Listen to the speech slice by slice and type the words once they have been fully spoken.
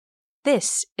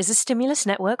This is a Stimulus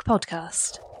Network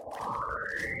podcast.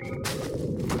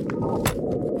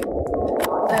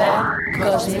 The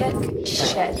Cosmic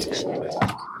Shed.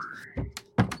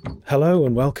 Hello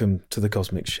and welcome to the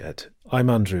Cosmic Shed. I'm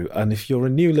Andrew, and if you're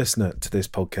a new listener to this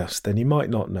podcast, then you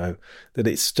might not know that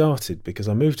it started because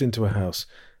I moved into a house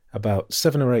about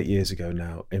 7 or 8 years ago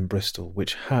now in Bristol,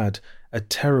 which had a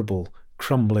terrible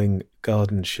crumbling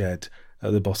garden shed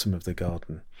at the bottom of the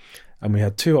garden. And we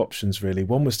had two options really.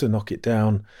 One was to knock it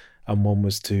down and one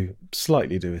was to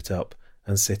slightly do it up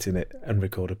and sit in it and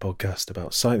record a podcast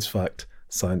about science fact,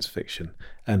 science fiction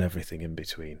and everything in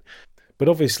between. But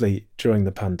obviously during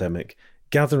the pandemic,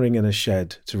 gathering in a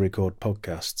shed to record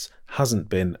podcasts hasn't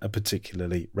been a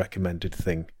particularly recommended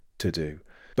thing to do.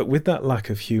 But with that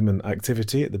lack of human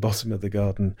activity at the bottom of the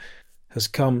garden has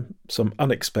come some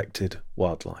unexpected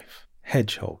wildlife.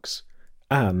 Hedgehogs.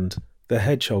 And the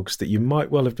hedgehogs that you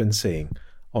might well have been seeing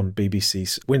on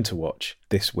BBC's Winter Watch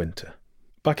this winter.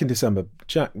 Back in December,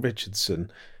 Jack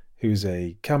Richardson, who's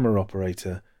a camera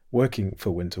operator working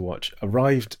for Winter Watch,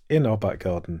 arrived in our back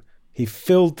garden. He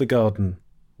filled the garden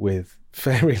with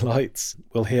fairy lights.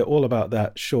 We'll hear all about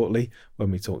that shortly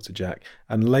when we talk to Jack.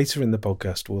 And later in the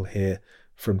podcast, we'll hear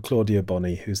from Claudia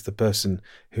Bonney, who's the person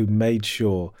who made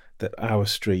sure that our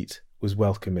street was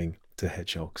welcoming to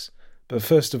hedgehogs. But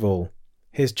first of all,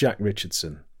 here's Jack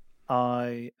Richardson.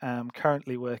 I am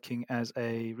currently working as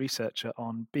a researcher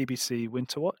on BBC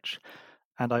Winter Watch,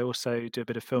 and I also do a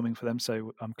bit of filming for them,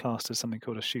 so I'm classed as something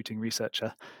called a shooting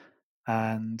researcher.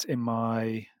 And when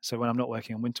I'm not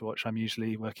working on Winter Watch, I'm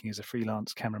usually working as a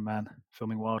freelance cameraman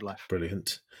filming wildlife.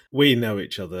 Brilliant. We know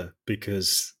each other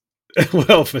because,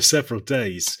 well, for several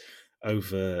days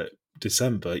over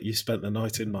December, you spent the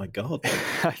night in my garden.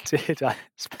 I did. That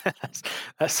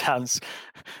sounds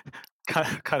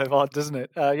kind of odd, doesn't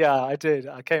it? Yeah, I did.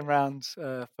 I came round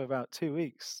for about 2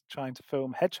 weeks trying to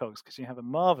film hedgehogs because you have a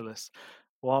marvellous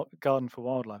garden for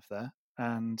wildlife there.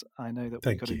 And I know that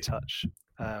we got in touch.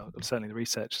 Certainly the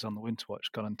researchers on the Winter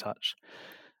Watch got in touch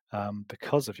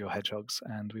because of your hedgehogs,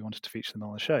 and we wanted to feature them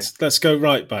on the show. Let's go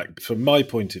right back. From my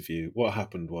point of view, what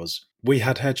happened was we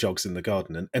had hedgehogs in the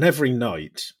garden, and every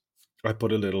night I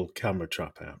put a little camera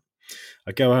trap out.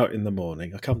 I go out in the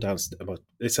morning. I come down.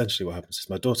 Essentially, what happens is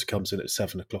my daughter comes in at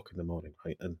 7 o'clock in the morning,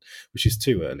 right? And which is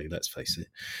too early. Let's face it.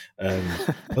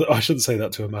 I shouldn't say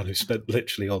that to a man who spent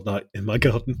literally all night in my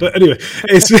garden. But anyway,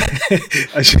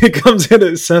 she comes in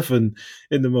at 7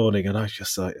 in the morning, and I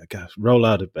just like, okay, roll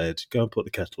out of bed, go and put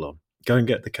the kettle on, go and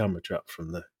get the camera trap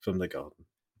from the garden,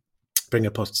 bring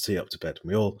a pot of tea up to bed, and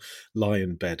we all lie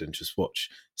in bed and just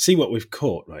see what we've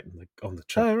caught right on the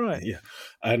trap. Oh, right, yeah,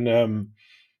 and.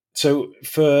 So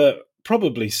for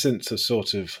probably since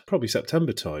probably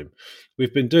September time,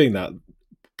 we've been doing that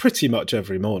pretty much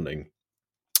every morning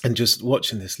and just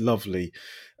watching this lovely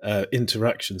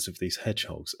interactions of these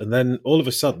hedgehogs. And then all of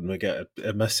a sudden we get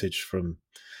a message from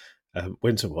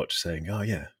Winter Watch saying, oh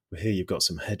yeah, we're here, you've got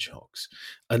some hedgehogs.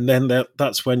 And then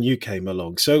that's when you came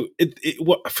along. So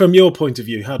from your point of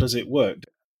view, how does it work?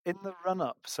 In the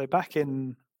run-up, so back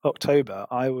in October,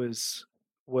 I was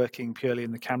working purely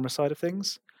in the camera side of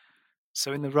things.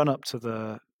 So in the run-up to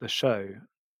the show,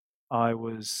 I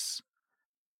was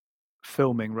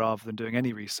filming rather than doing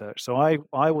any research. So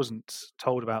I wasn't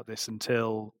told about this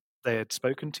until they had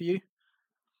spoken to you.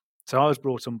 So I was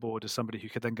brought on board as somebody who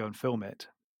could then go and film it.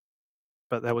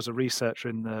 But there was a researcher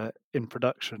in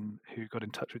production who got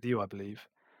in touch with you, I believe.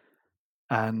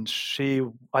 And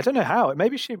I don't know how,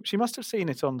 maybe she must have seen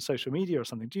it on social media or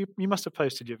something. You must have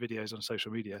posted your videos on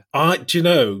social media. Do you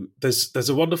know, there's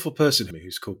a wonderful person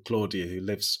who's called Claudia who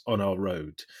lives on our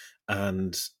road.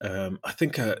 And I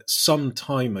think some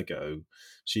time ago,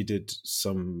 she did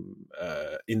some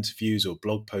interviews or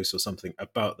blog posts or something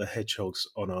about the hedgehogs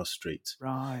on our street.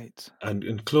 Right.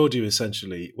 And Claudia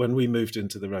essentially, when we moved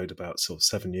into the road about sort of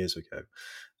 7 years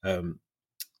ago,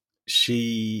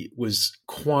 she was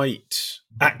quite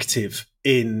active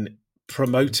in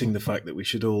promoting the fact that we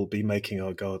should all be making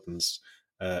our gardens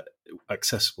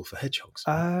accessible for hedgehogs.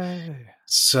 Oh.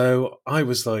 So I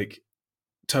was like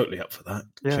totally up for that,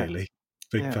 clearly.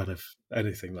 Big Yeah. fan of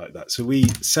anything like that. So we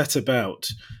set about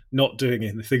not doing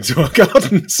anything to our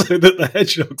garden so that the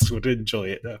hedgehogs would enjoy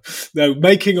it. No,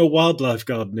 making a wildlife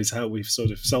garden is how we've sort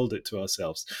of sold it to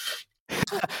ourselves.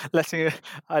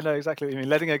 I know exactly what you mean.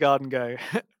 Letting a garden go.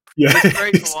 Yeah, it's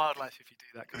great for wildlife if you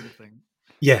do that kind of thing.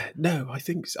 Yeah, no, I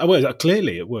think so. Well,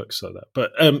 clearly it works like that.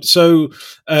 But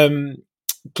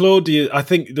Claudia, I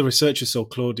think the researchers saw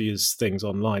Claudia's things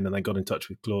online and they got in touch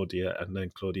with Claudia, and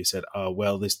then Claudia said, "Oh,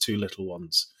 well, there's two little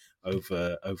ones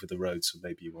over the road, so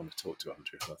maybe you want to talk to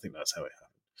Andrew." I think that's how it happened.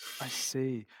 I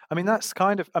see. I mean, that's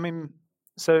kind of,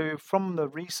 so from the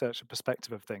researcher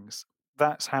perspective of things,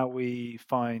 that's how we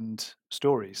find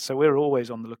stories. So we're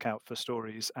always on the lookout for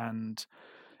stories, and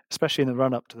especially in the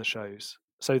run up to the shows.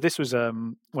 So this was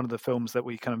one of the films that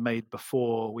we kind of made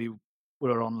before we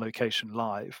were on location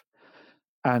live.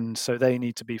 And so they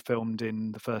need to be filmed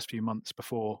in the first few months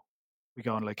before we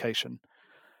go on location.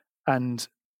 And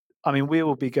I mean, we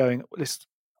will be going this.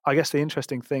 I guess the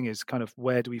interesting thing is kind of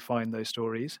where do we find those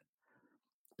stories?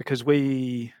 Because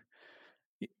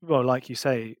well, like you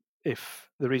say, if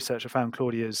the researcher found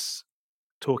Claudia's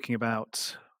talking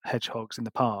about hedgehogs in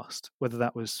the past, whether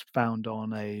that was found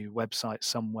on a website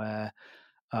somewhere,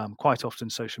 quite often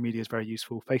social media is very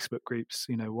useful. Facebook groups,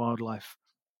 wildlife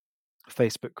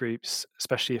Facebook groups,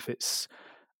 especially if it's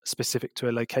specific to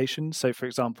a location. So, for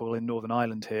example, in Northern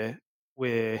Ireland here,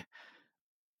 we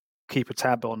keep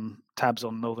tabs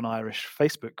on Northern Irish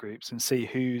Facebook groups and see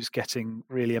who's getting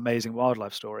really amazing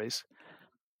wildlife stories.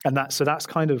 And that's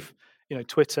kind of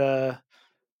Twitter,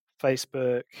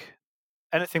 Facebook,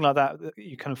 anything like that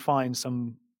you can find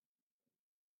some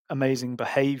amazing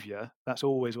behavior. That's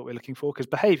always what we're looking for, because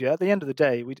behavior, at the end of the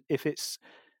day, if it's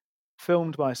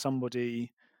filmed by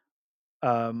somebody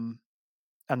and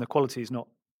the quality is not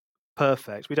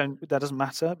perfect, that doesn't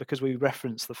matter, because we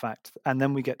reference the fact, and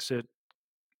then we get to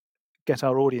get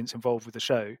our audience involved with the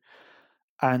show,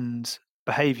 and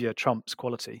behavior trumps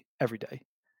quality every day.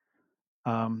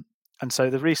 And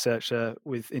so the researcher,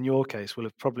 in your case, will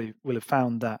have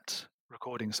found that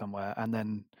recording somewhere, and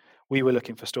then we were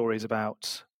looking for stories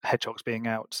about hedgehogs being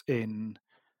out in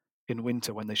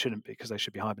winter when they shouldn't be, because they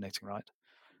should be hibernating, right?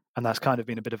 And that's kind of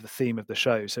been a bit of the theme of the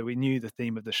show. So we knew the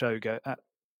theme of the show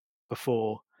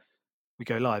before we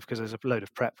go live, because there's a load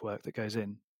of prep work that goes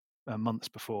in months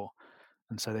before.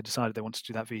 And so they decided they wanted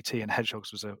to do that VT, and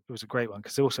hedgehogs was a great one,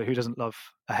 because also, who doesn't love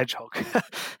a hedgehog?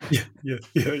 Yeah.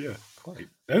 Quite.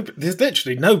 There's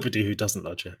literally nobody who doesn't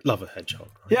love a hedgehog.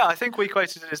 Right? Yeah, I think we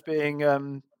quoted it as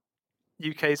being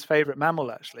UK's favourite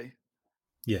mammal, actually.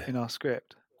 Yeah, in our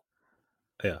script.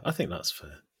 Yeah, I think that's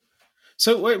fair.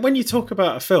 So when you talk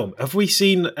about a film, have we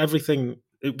seen everything?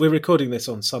 We're recording this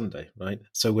on Sunday, right?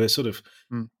 So we're sort of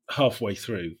halfway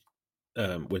through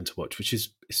Winter Watch,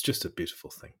 it's just a beautiful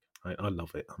thing. I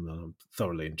love it. I'm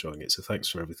thoroughly enjoying it. So thanks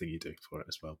for everything you do for it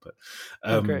as well.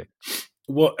 But Great.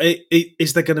 What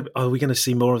is there going to? Are we going to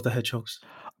see more of the hedgehogs?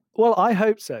 Well, I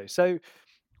hope so. So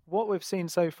what we've seen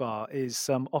so far is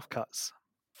some offcuts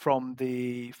from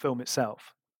the film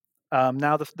itself.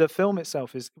 Now, the film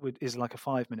itself is like a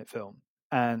 5-minute film,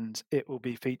 and it will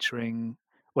be featuring.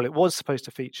 Well, it was supposed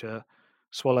to feature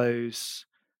swallows,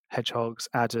 hedgehogs,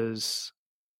 adders,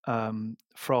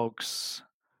 frogs,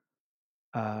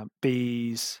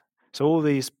 bees. So all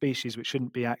these species which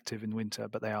shouldn't be active in winter,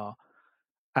 but they are.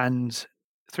 And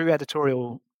through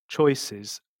editorial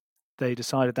choices, they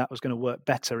decided that was going to work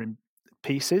better in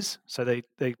pieces. So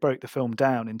they broke the film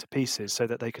down into pieces so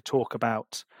that they could talk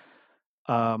about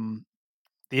the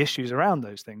issues around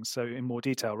those things, so in more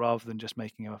detail, rather than just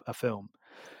making a film.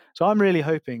 So I'm really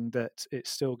hoping that it's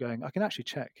still going. I can actually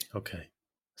check. Okay.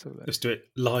 So let's do it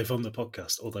live on the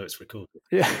podcast, although it's recorded.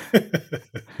 Yeah.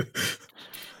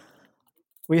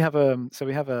 we have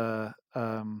a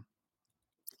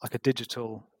like a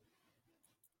digital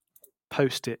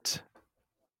post-it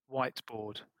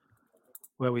whiteboard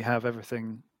where we have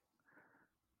everything,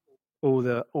 all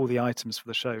the items for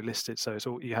the show listed. So it's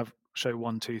all, you have show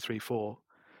 1, 2, 3, 4,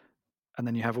 and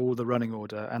then you have all the running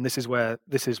order. And this is where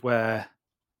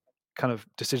kind of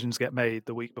decisions get made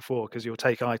the week before, because you'll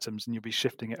take items and you'll be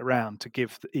shifting it around to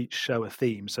give each show a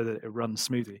theme so that it runs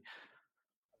smoothly.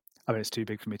 I mean, it's too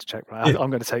big for me to check. Right, I'm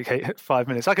going to take 5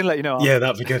 minutes. I can let you know. Yeah,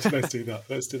 that'd be good. Let's do that.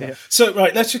 Yeah. So,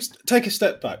 right, let's just take a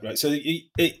step back. Right, so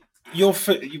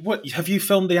what have you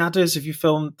filmed? The adders? Have you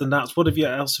filmed the gnats? What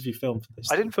else have you filmed for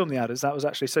this? I didn't film the adders. That was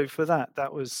actually, so for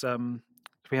that was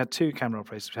we had 2 camera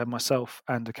operators. We had myself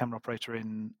and a camera operator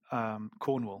in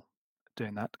Cornwall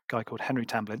doing that. A guy called Henry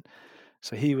Tamblin.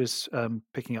 So he was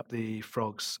picking up the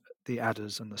frogs, the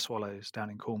adders, and the swallows down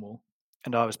in Cornwall,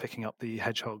 and I was picking up the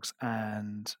hedgehogs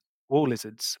and wall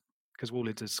lizards, because wall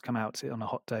lizards come out on a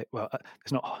hot day. Well,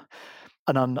 it's not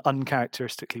an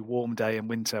uncharacteristically warm day in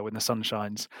winter when the sun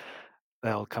shines.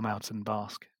 They'll come out and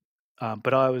bask.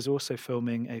 But I was also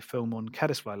filming a film on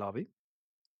caddisfly larvae,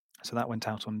 so that went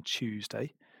out on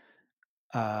Tuesday,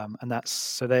 and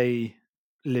so they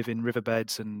live in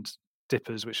riverbeds and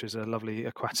dippers, which is a lovely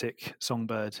aquatic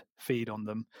songbird feed on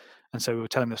them. And so we were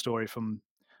telling the story from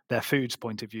their food's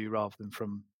point of view rather than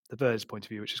from the bird's point of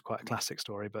view, which is quite a classic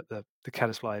story, but the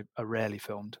caddisfly are rarely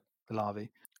filmed, the larvae.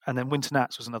 And then winter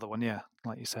gnats was another one, yeah,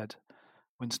 like you said,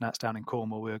 Wincenats down in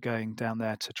Cornwall. We were going down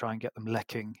there to try and get them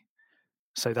lecking.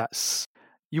 So that's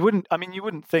you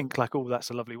wouldn't think like, oh, that's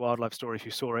a lovely wildlife story if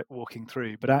you saw it walking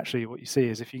through. But actually, what you see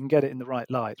is if you can get it in the right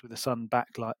light with the sun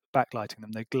backlighting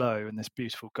them, they glow in this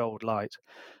beautiful gold light,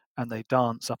 and they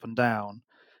dance up and down.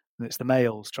 And it's the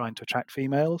males trying to attract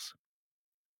females,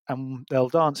 and they'll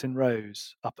dance in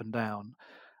rows up and down.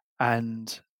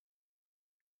 And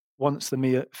once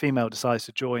the female decides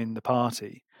to join the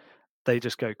party, they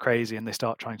just go crazy and they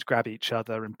start trying to grab each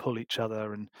other and pull each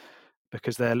other, and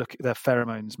because their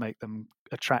pheromones make them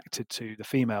attracted to the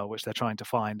female, which they're trying to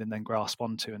find and then grasp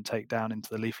onto and take down into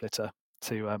the leaf litter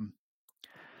to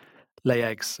lay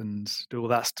eggs and do all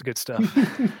that good stuff.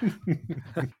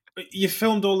 You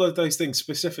filmed all of those things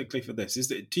specifically for this.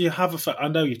 Do you have I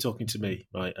know you're talking to me,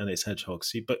 right? And it's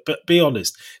Hedgehogs, but be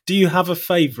honest. Do you have a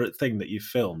favourite thing that you've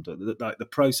filmed, like the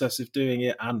process of doing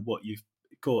it and what you've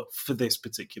caught for this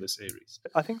particular series?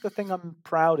 I think the thing I'm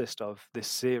proudest of this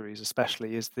series,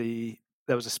 especially, is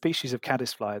there was a species of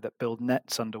caddisfly that build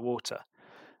nets underwater,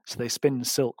 so they spin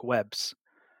silk webs,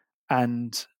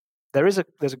 and there's a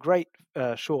great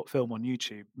short film on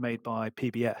YouTube made by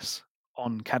PBS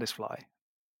on caddisfly,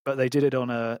 but they did it on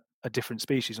a different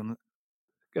species, on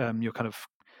your kind of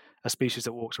a species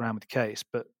that walks around with the case.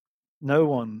 But no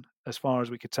one, as far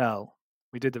as we could tell,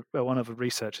 we did one of the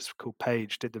researchers called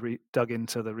Paige dug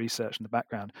into the research in the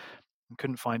background and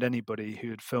couldn't find anybody who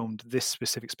had filmed this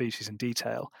specific species in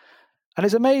detail. And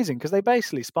it's amazing because they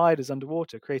basically spiders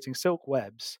underwater creating silk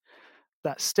webs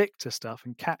that stick to stuff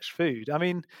and catch food. I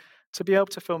mean, to be able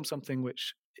to film something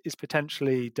which is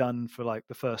potentially done for like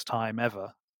the first time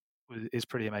ever is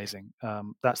pretty amazing.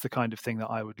 That's the kind of thing that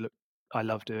I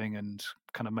love doing and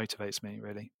kind of motivates me,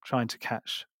 really, trying to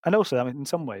catch. And also, I mean, in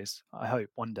some ways, I hope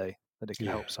one day that it can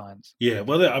help science. Yeah,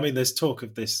 well, I mean, there's talk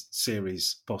of this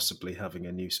series possibly having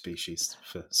a new species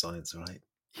for science, right?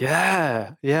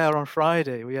 Yeah, on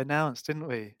Friday we announced, didn't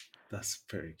we? That's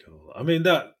pretty cool. I mean,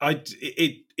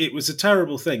 it was a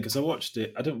terrible thing because I watched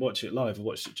it. I didn't watch it live. I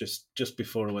watched it just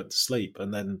before I went to sleep,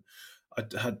 and then I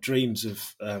had dreams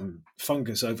of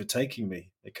fungus overtaking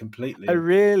me completely. Oh,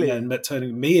 really? Yeah, and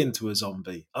turning me into a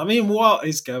zombie. I mean, what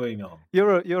is going on?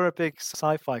 You're a big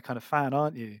sci-fi kind of fan,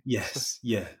 aren't you? Yes,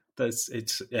 yeah.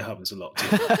 It happens a lot.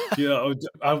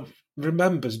 I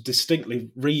remember distinctly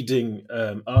reading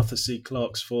Arthur C.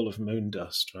 Clarke's Fall of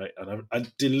Moondust, right? And I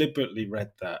deliberately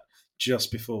read that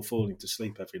just before falling to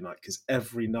sleep every night, because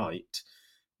every night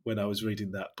when I was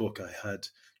reading that book, I had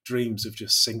dreams of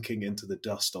just sinking into the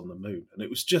dust on the moon, and it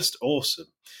was just awesome.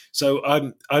 So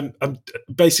I'm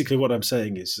basically what I'm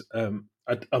saying is I'm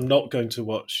not going to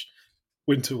watch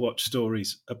winter watch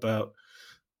stories about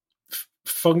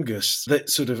fungus that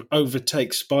sort of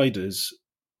overtakes spiders,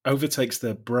 overtakes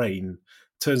their brain,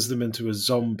 turns them into a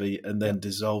zombie, and then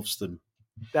dissolves them.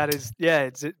 That is,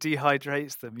 it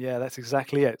dehydrates them. Yeah, that's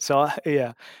exactly it. So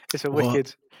it's a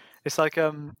wicked. It's like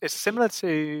it's similar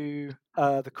to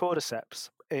the cordyceps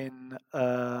in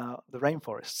the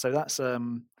rainforest. So that's a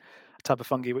type of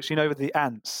fungi which, with the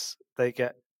ants, they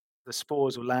get the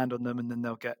spores will land on them, and then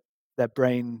they'll get their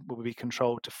brain will be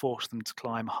controlled to force them to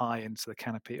climb high into the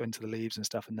canopy, into the leaves and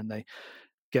stuff, and then they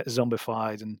get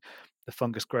zombified, and the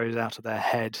fungus grows out of their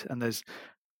head. And there's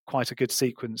quite a good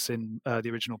sequence in the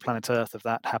original Planet Earth of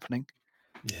that happening.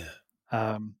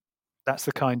 Yeah. That's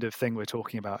the kind of thing we're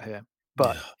talking about here.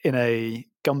 But in a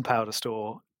gunpowder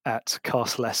store at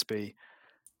Castle Espy,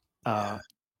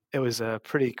 it was a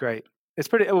pretty great.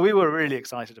 We were really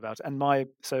excited about it. And I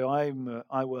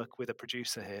work with a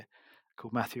producer here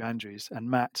called Matthew Andrews, and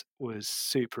Matt was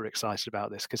super excited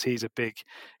about this because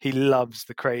he loves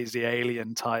the crazy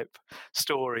alien type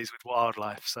stories with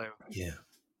wildlife. So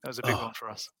that was a big one for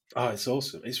us. Oh, it's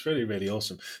awesome. It's really, really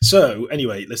awesome. So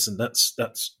anyway, listen,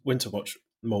 that's Winter Watch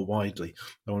more widely.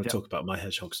 I want to talk about my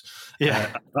hedgehogs.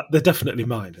 Yeah. They're definitely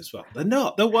mine as well. They're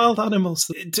not. They're wild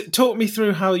animals. Talk me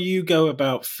through how you go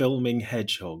about filming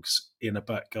hedgehogs in a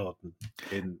back garden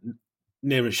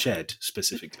near a shed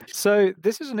specifically. So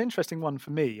this is an interesting one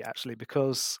for me, actually,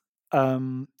 because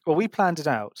we planned it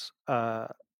out.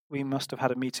 We must have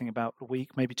had a meeting about a week,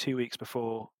 maybe 2 weeks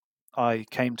before I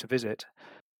came to visit.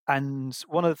 And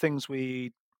one of the things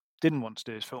we didn't want to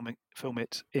do is film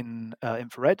it in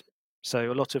infrared.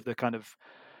 So a lot of the kind of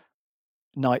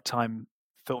nighttime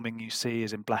filming you see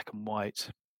is in black and white,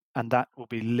 and that will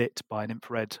be lit by an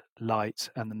infrared light,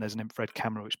 and then there's an infrared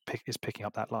camera which is picking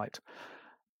up that light.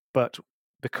 But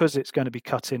because it's going to be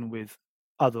cut in with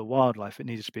other wildlife, it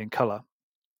needed to be in color.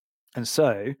 And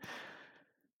so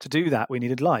to do that, we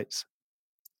needed lights.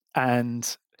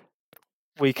 And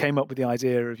we came up with the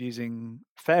idea of using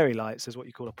fairy lights as what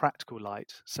you call a practical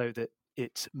light, so that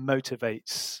it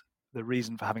motivates the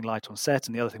reason for having light on set.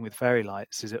 And the other thing with fairy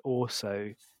lights is it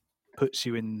also puts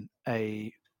you in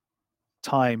a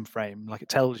time frame, like it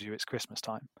tells you it's Christmas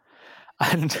time.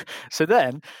 And so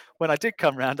then when I did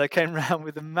come round, I came round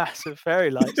with a massive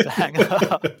fairy lights to hang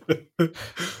up.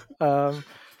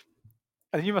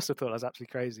 And you must have thought I was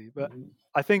absolutely crazy, but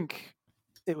I think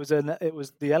it was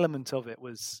the element of it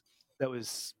was that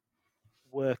was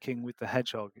working with the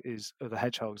hedgehogs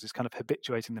is kind of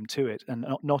habituating them to it and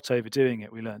not overdoing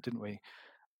it. We learned, didn't we?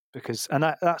 Because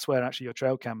that's where actually your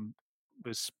trail cam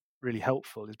was really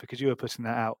helpful, is because you were putting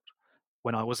that out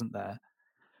when I wasn't there,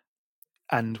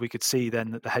 and we could see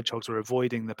then that the hedgehogs were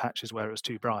avoiding the patches where it was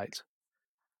too bright.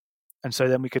 And so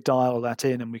then we could dial that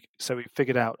in, and we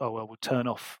figured out, we'll turn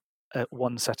off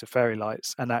one set of fairy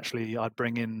lights, and actually I'd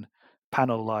bring in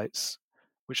panel lights,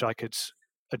 which I could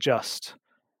adjust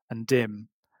and dim,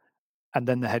 and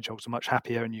then the hedgehogs were much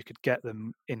happier, and you could get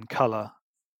them in color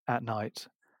at night.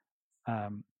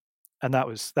 And that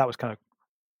was kind of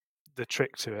the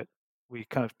trick to it. We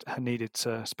kind of needed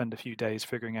to spend a few days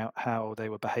figuring out how they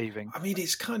were behaving. I mean,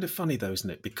 it's kind of funny though, isn't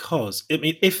it? Because I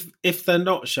mean, if they're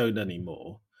not shown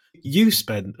anymore, you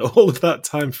spent all of that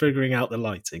time figuring out the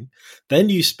lighting, then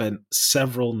you spent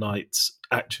several nights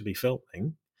actually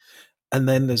filming, and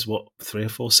then there's 3 or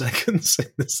 4 seconds in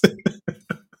this.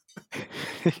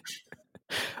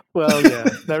 Well, yeah,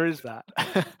 there is that.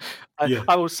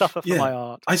 I will suffer for my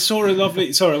art. I saw a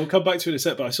lovely. Sorry, we'll come back to it in a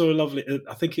sec. But I saw a lovely.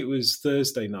 I think it was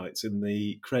Thursday nights in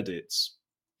the credits,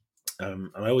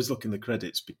 and I always look in the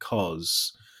credits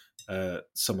because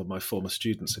some of my former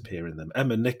students appear in them.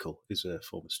 Emma Nicol is a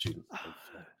former student.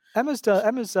 Emma's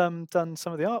done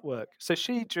some of the artwork. So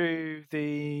she drew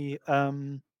the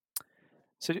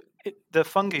the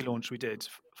fungi launch we did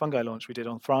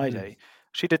on Friday.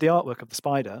 She did the artwork of the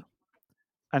spider.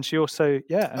 And she also, did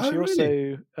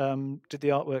the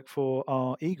artwork for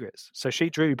our egrets. So she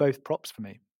drew both props for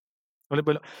me. Well,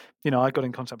 I got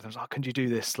in contact with them. Can you do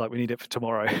this? Like, we need it for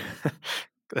tomorrow.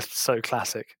 That's so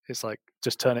classic. It's like,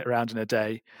 just turn it around in a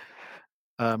day.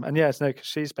 Because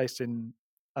she's based in,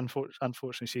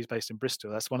 unfortunately, she's based in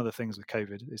Bristol. That's one of the things with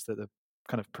COVID, is that the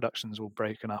kind of productions all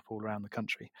broken up all around the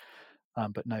country.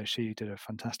 But no, she did a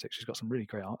fantastic. She's got some really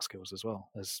great art skills as well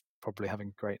as probably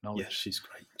having great knowledge. Yeah, she's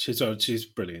great. She's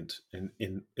brilliant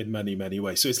in many, many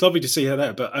ways. So it's lovely to see her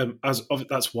there. But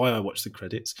that's why I watch the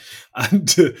credits,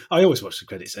 and I always watch the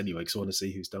credits anyway because I want to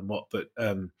see who's done what. But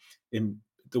in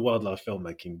the wildlife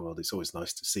filmmaking world, it's always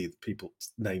nice to see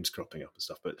people's names cropping up and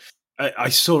stuff. But I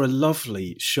saw a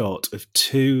lovely shot of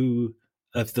 2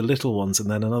 of the little ones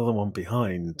and then another one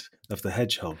behind of the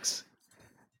hedgehogs.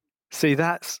 See,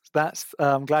 that's.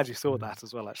 I'm glad you saw that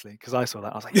as well, actually, because I saw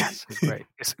that. I was like, yes, it's great.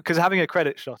 Because having a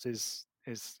credit shot is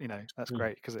that's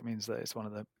great, because it means that it's one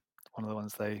of the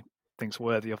ones they think's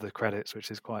worthy of the credits, which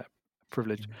is quite a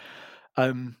privilege.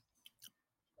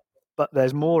 But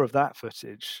there's more of that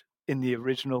footage in the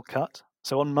original cut.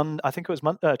 So on Monday, I think it was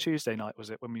Tuesday night, was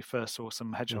it, when we first saw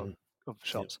some hedgehog of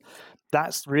shots? Yep.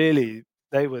 That's really,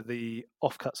 they were the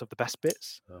offcuts of the best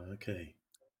bits. Oh, okay.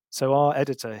 So our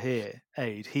editor here,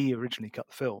 Aid, he originally cut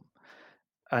the film.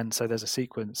 And so there's a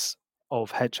sequence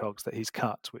of hedgehogs that he's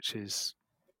cut, which is,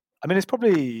 it's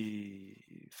probably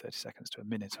 30 seconds to a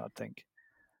minute, I'd think.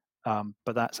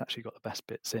 But that's actually got the best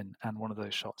bits in. And one of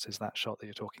those shots is that shot that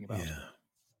you're talking about. Yeah.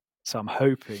 So I'm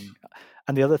hoping.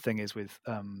 And the other thing is with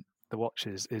the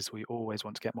watches is we always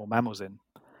want to get more mammals in.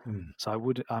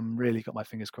 So I'm really got my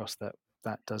fingers crossed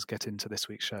that does get into this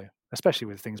week's show, especially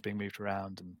with things being moved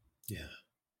around. And yeah.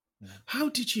 How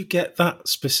did you get that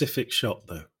specific shot,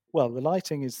 though? Well, the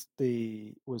lighting was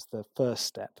the first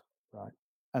step, right?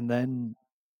 And then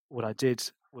what I did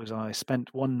was I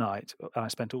spent all night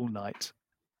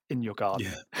in your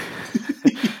garden,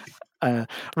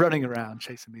 running around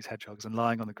chasing these hedgehogs and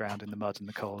lying on the ground in the mud and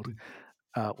the cold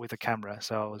with a camera.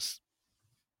 So I was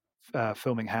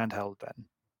filming handheld then.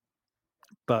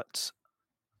 But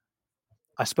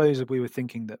I suppose we were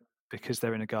thinking that because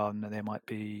they're in a garden and they might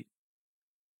be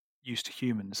used to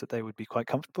humans, that they would be quite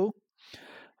comfortable.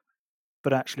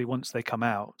 But actually, once they come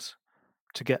out,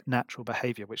 to get natural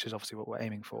behavior, which is obviously what we're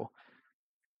aiming for,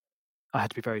 I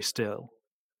had to be very still,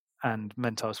 and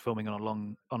meant I was filming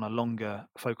on a longer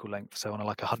focal length, so on a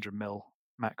 100mm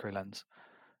macro lens,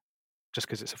 just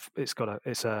because it's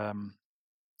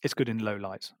good in low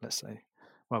light, let's say.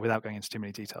 Well, without going into too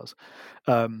many details.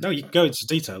 No, you can go into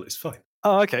detail. It's fine.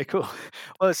 Oh, okay, cool.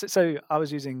 Well, so I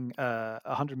was using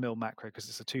 100mm macro because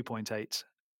it's a 2.8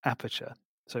 aperture.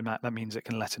 So that means it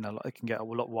can get a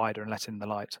lot wider and let in the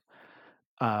light.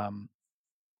 On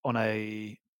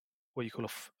a what you call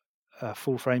a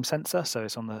full frame sensor, so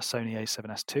it's on the Sony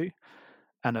A7S II.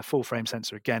 And a full frame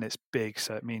sensor, again, it's big,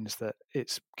 so it means that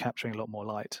it's capturing a lot more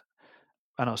light.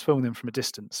 And I was filming them from a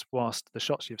distance, whilst the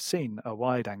shots you've seen are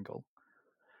wide angle.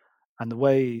 And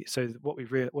what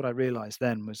I realised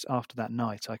then was, after that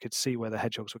night, I could see where the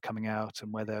hedgehogs were coming out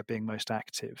and where they're being most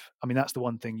active. I mean, that's the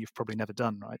one thing you've probably never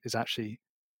done, right? Is actually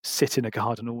sit in a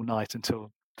garden all night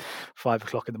until 5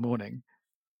 o'clock in the morning.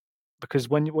 Because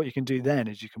what you can do then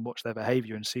is you can watch their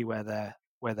behaviour and see where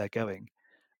they're going,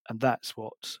 and that's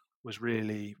what was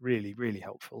really, really, really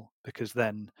helpful. Because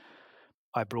then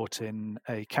I brought in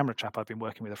a camera trap I've been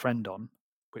working with a friend on,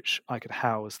 which I could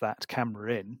house that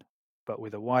camera in, but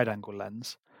with a wide angle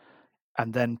lens,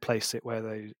 and then place it where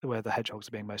the hedgehogs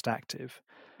are being most active,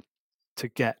 to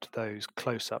get those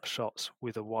close-up shots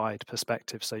with a wide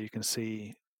perspective, so you can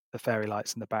see the fairy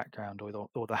lights in the background,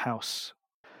 or the house,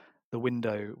 the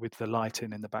window with the light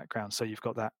in the background. So you've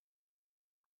got that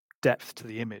depth to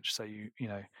the image. So you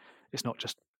know it's not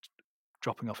just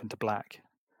dropping off into black.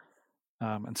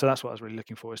 And so that's what I was really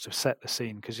looking for, is to set the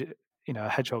scene, because a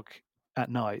hedgehog at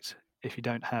night, if you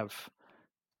don't have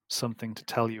something to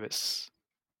tell you it's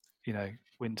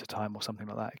winter time or something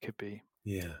like that, it could be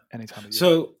any time of year.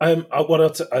 So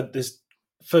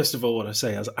first of all, what I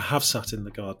say is I have sat in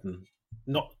the garden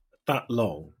not that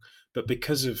long, but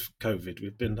because of COVID,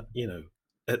 we've been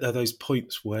at those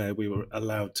points where we were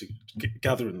allowed to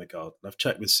gather in the garden. I've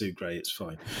checked with Sue Gray; it's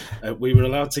fine. We were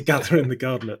allowed to gather in the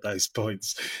garden at those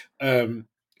points.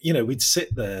 We'd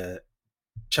sit there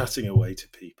chatting away to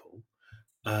people,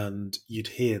 and you'd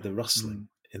hear the rustling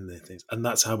in the things, and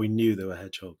that's how we knew there were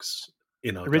hedgehogs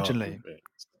in our originally. garden.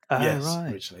 Yes,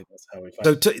 right. Originally that's how we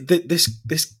found. So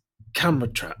this camera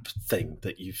trap thing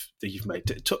that you've made,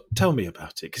 tell me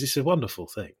about it, because it's a wonderful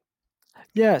thing.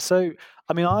 Yeah, so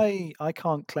I mean, I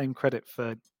can't claim credit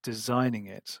for designing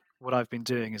it. What I've been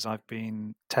doing is I've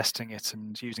been testing it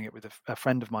and using it with a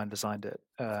friend of mine. Designed it,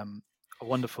 a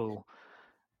wonderfully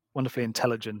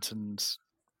intelligent and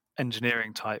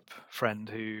engineering type friend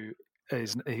who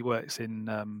works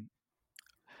in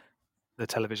the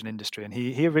television industry, and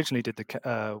he originally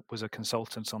was a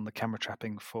consultant on the camera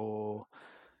trapping for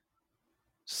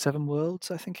Seven Worlds,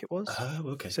 I think it was. Oh,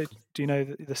 okay. So do you know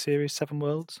the series Seven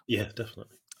Worlds? Yeah,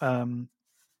 definitely.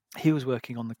 He was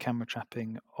working on the camera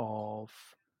trapping of,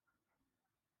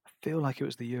 I feel like it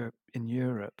was in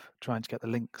Europe, trying to get the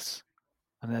lynx.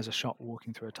 And there's a shot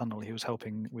walking through a tunnel. He was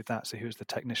helping with that, so he was the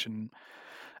technician.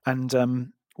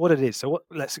 And what it is,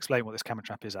 let's explain what this camera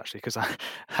trap is, actually, because I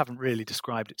haven't really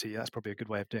described it to you. That's probably a good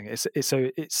way of doing it. It's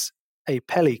a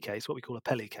Pelly case, what we call a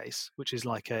Pelly case, which is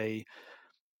like a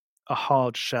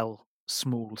hard shell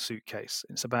small suitcase.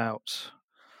 It's about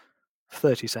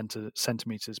 30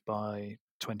 centimeters by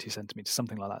 20 centimeters,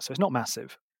 something like that. So it's not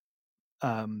massive.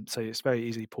 So it's very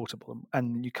easily portable,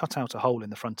 and you cut out a hole in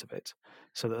the front of it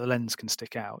so that the lens can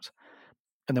stick out.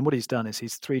 And then what he's done is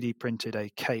he's 3D printed a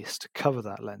case to cover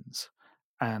that lens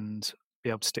and be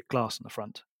able to stick glass on the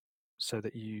front so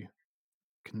that you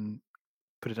can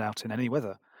put it out in any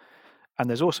weather. And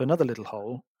there's also another little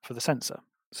hole for the sensor.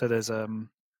 So there's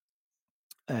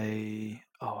I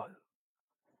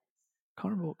can't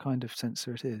remember what kind of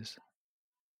sensor it is,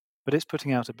 but it's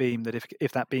putting out a beam that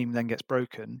if that beam then gets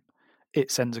broken,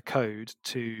 it sends a code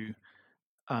to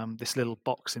this little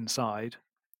box inside,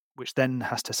 which then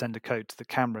has to send a code to the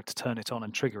camera to turn it on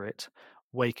and trigger it,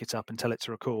 wake it up and tell it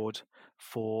to record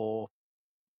for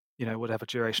whatever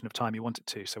duration of time you want it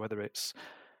to. So whether it's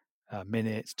a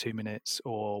minute, 2 minutes,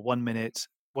 or 1 minute.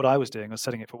 What I was doing was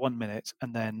setting it for 1 minute,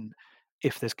 and then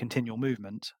if there's continual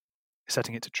movement,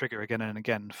 setting it to trigger again and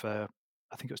again for,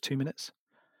 I think it was 2 minutes.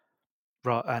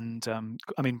 Right, and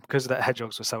I mean, because the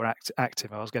hedgehogs were so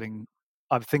active,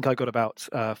 I think I got about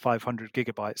 500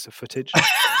 gigabytes of footage.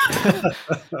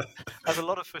 That's a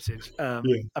lot of footage. I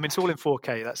mean, it's all in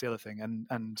 4K. That's the other thing,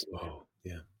 and Wow,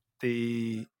 yeah.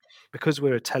 Because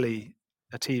we're a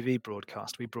TV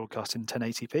broadcast, we broadcast in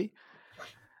 1080p,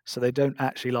 so they don't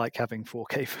actually like having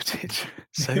 4K footage.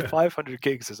 So 500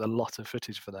 gigs is a lot of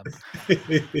footage for them.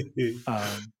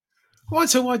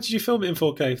 So why did you film it in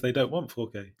 4K if they don't want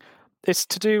 4K? It's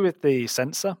to do with the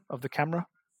sensor of the camera,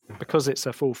 because it's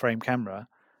a full frame camera,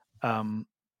 and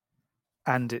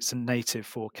it's a native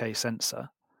 4K sensor.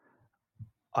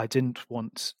 I didn't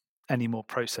want any more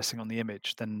processing on the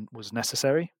image than was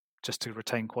necessary, just to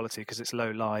retain quality, because it's low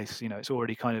light. It's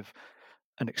already kind of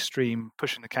an extreme,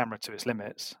 pushing the camera to its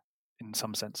limits in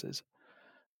some senses,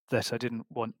 that I didn't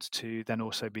want to then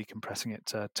also be compressing it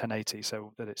to 1080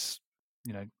 so that it's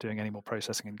doing any more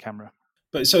processing in camera.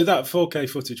 But so that 4K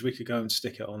footage, we could go and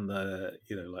stick it on the,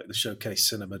 like the Showcase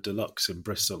Cinema Deluxe in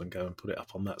Bristol, and go and put it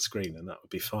up on that screen, and that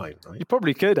would be fine, right? You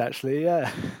probably could, actually,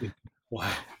 yeah.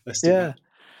 Wow, let's do that.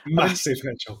 Massive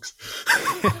hedgehogs.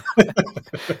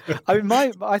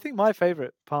 I think my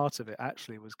favourite part of it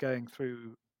actually was going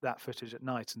through that footage at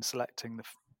night and selecting the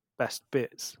best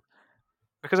bits,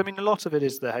 because I mean a lot of it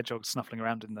is the hedgehogs snuffling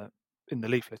around in the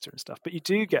leaf litter and stuff, but you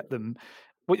do get them.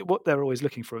 What they're always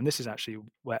looking for, and this is actually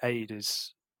where Aid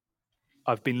is.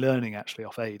 I've been learning actually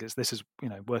off Aid, is this is,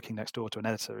 working next door to an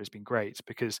editor has been great,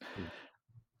 because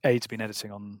Aid's been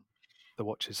editing on the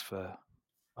watches for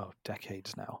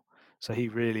decades now, so he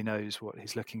really knows what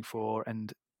he's looking for.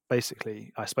 And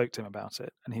basically I spoke to him about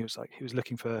it, and he was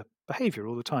looking for behavior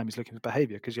all the time. He's looking for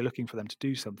behavior because you're looking for them to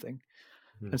do something.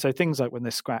 And so things like when they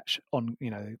scratch on,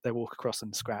 they walk across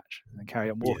and scratch and then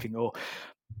carry on walking, or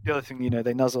the other thing,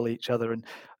 they nuzzle each other, and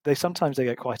sometimes they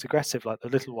get quite aggressive. Like the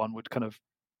little one would kind of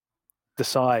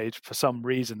decide for some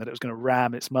reason that it was going to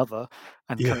ram its mother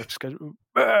and kind of just go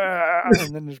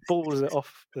and then just balls it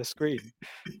off the screen.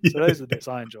 So those are the bits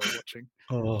I enjoy watching.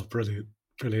 Oh,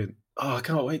 brilliant. Oh, I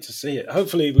can't wait to see it.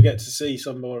 Hopefully we get to see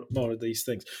some more of these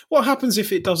things. What happens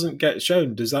if it doesn't get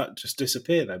shown? Does that just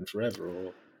disappear then forever?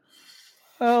 Or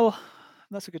Well,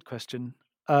 that's a good question.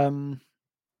 Quite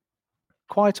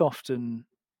often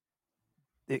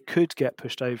it could get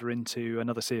pushed over into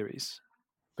another series,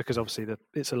 because obviously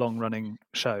it's a long-running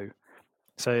show.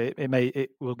 So it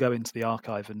will go into the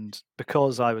archive, and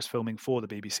because I was filming for the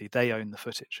BBC, they own the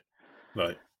footage.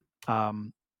 right.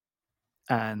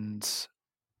 And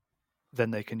then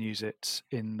they can use it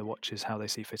in the watches how they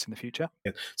see fit in the future.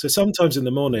 So sometimes in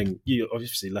the morning, you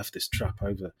obviously left this trap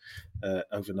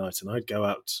overnight, and I'd go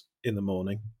out in the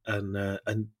morning, and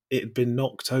it had been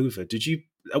knocked over. Did you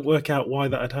work out why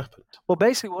that had happened? Well,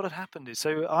 basically what had happened is,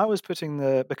 so I was putting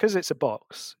because it's a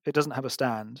box, it doesn't have a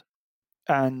stand.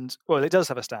 And, well, it does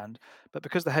have a stand, but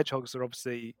because the hedgehogs are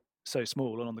obviously so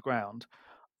small and on the ground,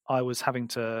 I was having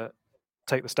to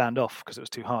take the stand off because it was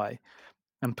too high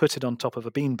and put it on top of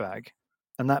a beanbag.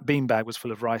 And that beanbag was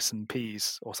full of rice and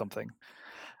peas or something.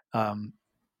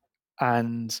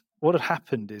 And what had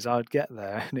happened is I'd get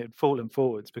there and it had fallen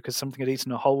forwards because something had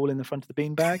eaten a hole in the front of the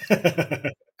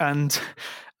beanbag. And,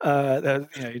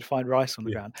 you'd find rice on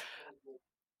the ground.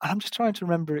 And I'm just trying to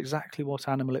remember exactly what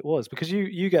animal it was, because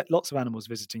you get lots of animals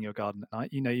visiting your garden at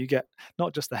night. You get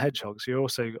not just the hedgehogs, you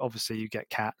also obviously you get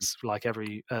cats, like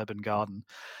every urban garden,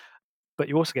 but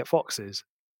you also get foxes.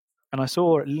 And I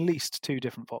saw at least 2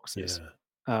 different foxes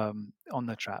on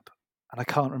the trap, and I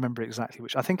can't remember exactly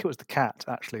which. I think it was the cat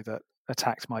actually that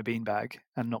attacked my beanbag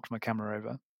and knocked my camera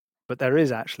over. But there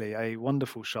is actually a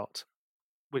wonderful shot,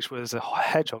 which was a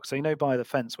hedgehog. So by the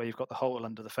fence where you've got the hole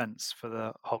under the fence for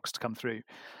the hogs to come through,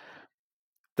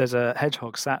 there's a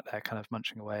hedgehog sat there kind of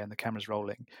munching away and the camera's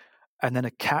rolling, and then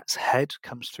a cat's head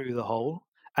comes through the hole,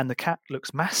 and the cat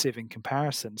looks massive in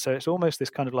comparison. So it's almost this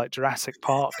kind of like Jurassic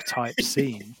Park type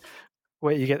scene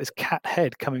where you get this cat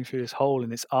head coming through this hole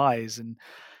in its eyes and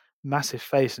massive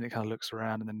face, and it kind of looks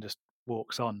around and then just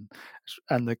walks on,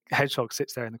 and the hedgehog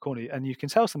sits there in the corner, and you can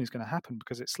tell something's going to happen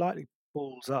because it slightly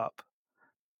balls up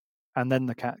and then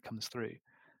the cat comes through.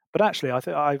 But actually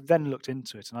I then looked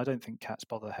into it, and I don't think cats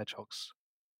bother hedgehogs,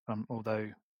 although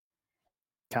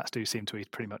cats do seem to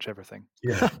eat pretty much everything.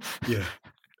 Yeah.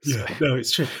 No,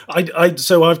 it's true.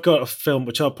 So I've got a film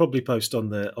which I'll probably post on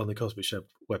the Cosmic Shed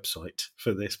website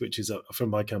for this, which is from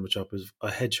my camera shop, is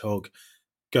a hedgehog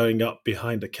going up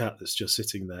behind a cat that's just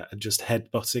sitting there and just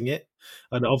headbutting it.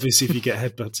 And obviously, if you get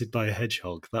headbutted by a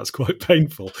hedgehog, that's quite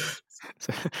painful.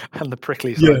 And the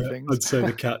prickly side of things. And so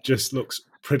the cat just looks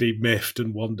pretty miffed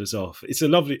and wanders off. It's a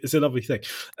lovely thing.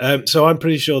 So I'm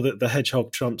pretty sure that the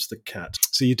hedgehog trumps the cat.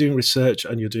 So you're doing research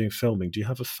and you're doing filming. Do you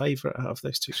have a favourite out of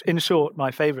those two? In short,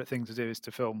 my favourite thing to do is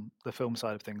to film the film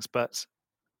side of things, but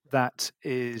that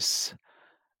is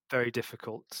very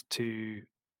difficult to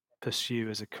pursue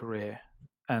as a career.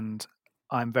 And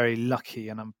I'm very lucky,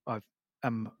 and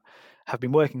have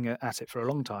been working at it for a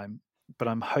long time, but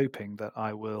I'm hoping that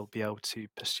I will be able to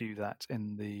pursue that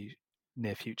in the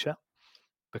near future,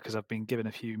 because I've been given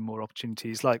a few more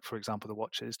opportunities, like, for example, the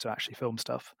watches, to actually film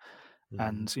stuff.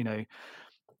 And,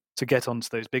 to get onto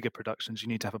those bigger productions, you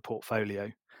need to have a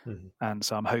portfolio. And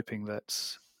so I'm hoping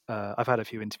that I've had a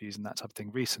few interviews and that type of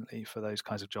thing recently for those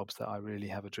kinds of jobs that I really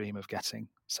have a dream of getting.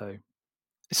 So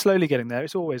it's slowly getting there.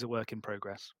 It's always a work in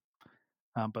progress.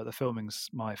 But the filming's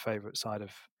my favourite side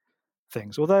of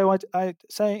things. Although I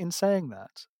say, in saying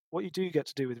that, what you do get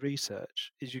to do with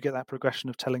research is you get that progression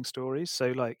of telling stories.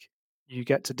 So, like, you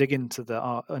get to dig into the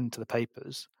art, into the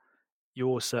papers. You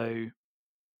also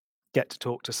get to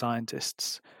talk to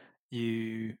scientists.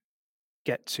 You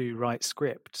get to write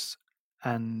scripts,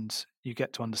 and you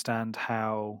get to understand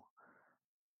how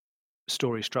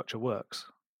story structure works.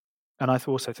 And I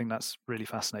also think that's really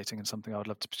fascinating and something I would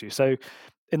love to pursue. So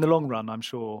in the long run, I'm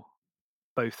sure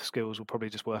both skills will probably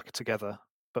just work together.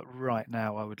 But right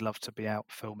now, I would love to be out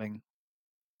filming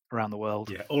around the world.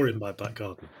 Yeah, or in my back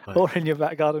garden. Right? Or in your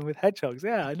back garden with hedgehogs.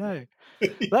 Yeah, I know.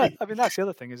 But I mean, that's the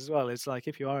other thing as well. It's like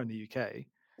if you are in the UK,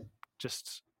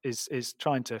 just is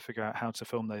trying to figure out how to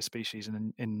film those species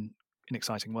in an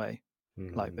exciting way,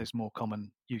 like those more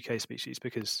common UK species,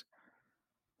 because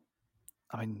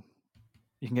I mean,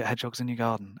 you can get hedgehogs in your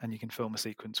garden and you can film a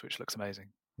sequence which looks amazing.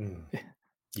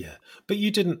 Yeah, but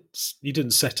you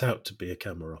didn't set out to be a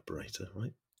camera operator,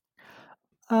 right?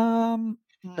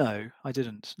 No, I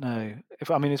didn't. No,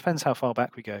 it depends how far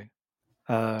back we go.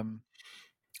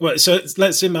 Well, so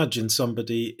let's imagine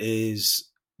somebody is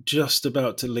just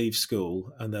about to leave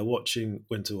school and they're watching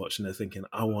Winter Watch and they're thinking,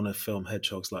 I want to film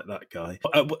hedgehogs like that guy.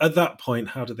 At that point,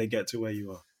 how do they get to where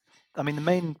you are? I mean, the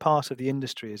main part of the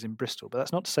industry is in Bristol, but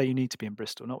that's not to say you need to be in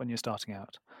Bristol, not when you're starting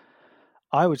out.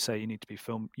 I would say you need to be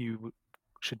you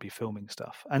should be filming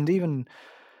stuff. And even,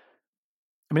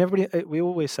 I mean, everybody, we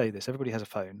always say this, everybody has a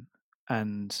phone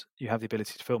and you have the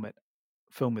ability to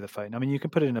film with a phone. I mean, you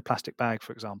can put it in a plastic bag,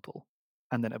 for example,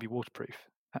 and then it'll be waterproof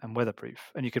and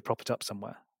weatherproof, and you could prop it up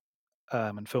somewhere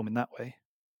and film in that way.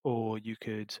 Or you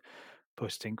could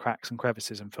put it in cracks and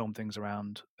crevices and film things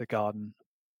around the garden.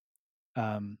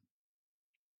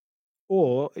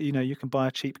 Or, you can buy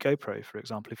a cheap GoPro, for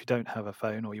example, if you don't have a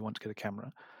phone or you want to get a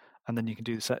camera, and then you can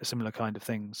do similar kind of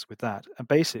things with that. And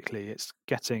basically, it's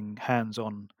getting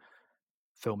hands-on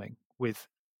filming with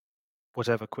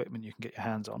whatever equipment you can get your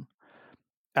hands on.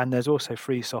 And there's also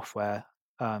free software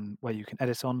where you can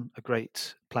edit on. A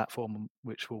great platform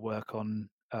which will work on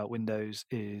Windows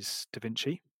is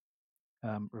DaVinci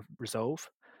Resolve.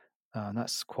 And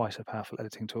that's quite a powerful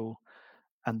editing tool.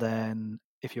 And then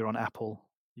if you're on Apple,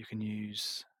 you can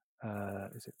use,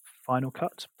 is it Final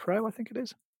Cut Pro, I think it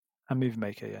is? And Movie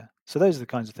Maker, yeah. So those are the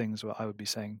kinds of things what I would be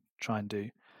saying try and do.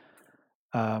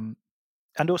 And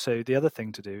also the other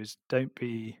thing to do is don't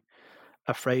be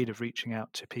afraid of reaching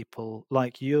out to people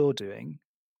like you're doing,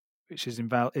 which is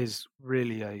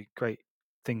really a great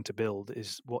thing to build,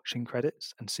 is watching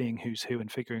credits and seeing who's who and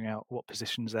figuring out what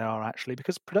positions they are actually,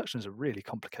 because productions are really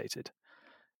complicated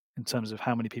in terms of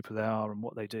how many people there are and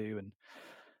what they do and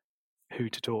who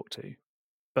to talk to.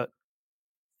 But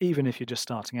even if you're just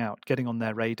starting out, getting on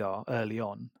their radar early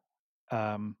on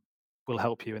will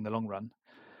help you in the long run.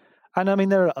 And I mean,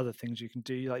 there are other things you can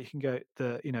do. Like you can go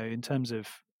in terms of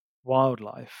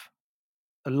wildlife,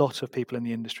 a lot of people in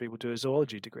the industry will do a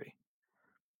zoology degree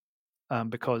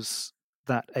because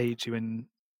that aids you in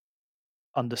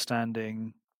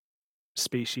understanding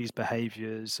species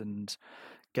behaviors and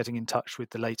getting in touch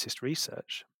with the latest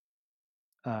research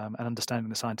and understanding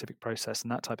the scientific process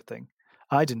and that type of thing.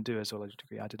 I didn't do a zoology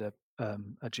degree. I did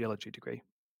a geology degree.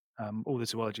 All the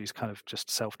zoology is kind of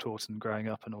just self-taught and growing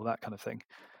up and all that kind of thing.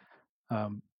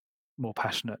 More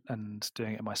passionate and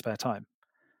doing it in my spare time.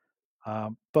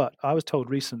 But I was told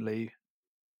recently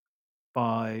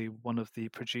by one of the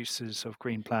producers of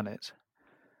Green Planet,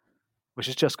 which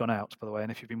has just gone out, by the way,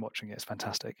 and if you've been watching it, it's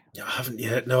fantastic. Yeah, I haven't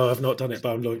yet. No, I've not done it,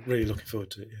 but I'm really looking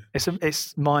forward to it. Yeah.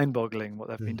 It's mind-boggling what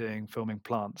they've been doing, filming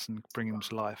plants and bringing them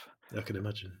to life. I can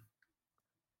imagine.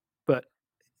 But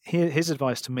his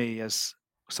advice to me, as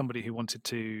somebody who wanted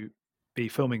to be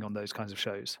filming on those kinds of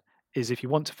shows, is if you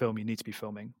want to film, you need to be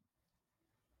filming,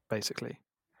 basically.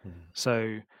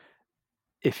 So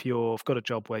if you've got a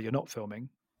job where you're not filming,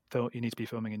 you need to be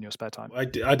filming in your spare time. I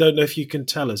don't know if you can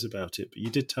tell us about it, but you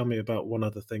did tell me about one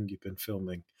other thing you've been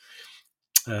filming,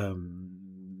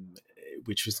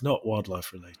 which was not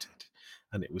wildlife related,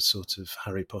 and it was sort of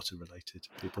Harry Potter related.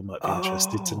 People might be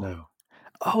interested to know.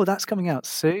 Oh, that's coming out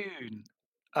soon.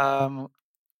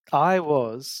 I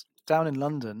was down in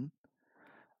London.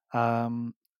 I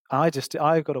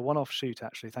got a one-off shoot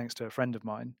actually, thanks to a friend of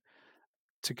mine,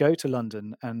 to go to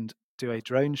London and do a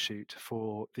drone shoot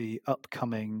for the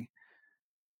upcoming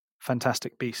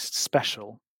Fantastic Beasts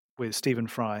special with Stephen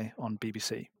Fry on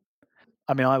BBC.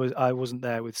 I mean, I wasn't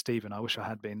there with Stephen. I wish I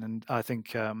had been, and I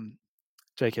think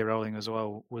J.K. Rowling as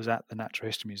well was at the Natural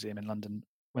History Museum in London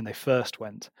when they first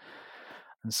went,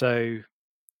 and so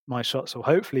my shots will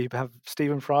hopefully have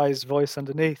Stephen Fry's voice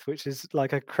underneath, which is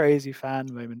like a crazy fan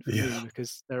moment for me,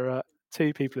 because there are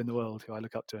two people in the world who I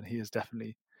look up to, and he is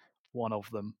definitely one of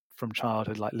them from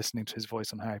childhood, like listening to his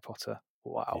voice on Harry Potter.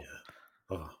 Wow.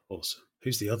 Yeah. Oh, awesome.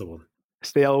 Who's the other one?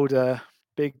 It's the older,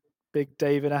 big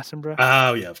David Attenborough.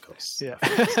 Oh, yeah, of course. Yeah.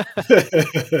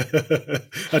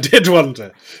 I did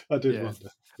wonder.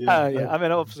 Yeah. Yeah. I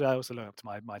mean, obviously, I also look up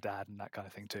to my dad and that kind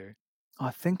of thing too.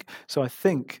 I think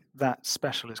that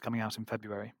special is coming out in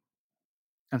February.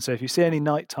 And so if you see any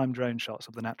nighttime drone shots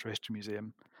of the Natural History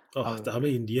Museum, Oh, I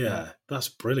mean, yeah, that's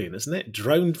brilliant, isn't it?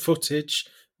 Drone footage,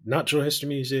 Natural History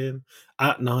Museum,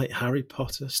 at night, Harry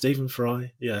Potter, Stephen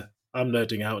Fry. Yeah, I'm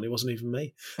nerding out, and it wasn't even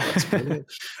me. That's brilliant.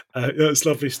 That's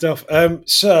lovely stuff.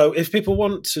 So, if people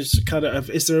want to kind of,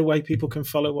 is there a way people can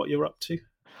follow what you're up to?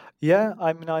 Yeah,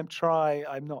 I mean, I'm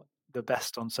not the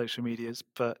best on social medias,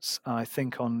 but I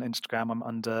think on Instagram I'm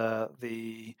under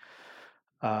the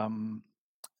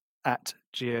at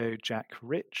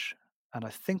GeoJackRich, and I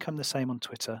think I'm the same on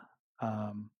Twitter.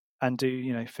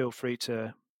 And feel free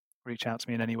to reach out to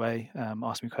me in any way,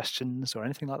 ask me questions or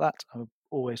anything like that. I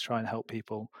always try and help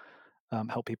people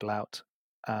out.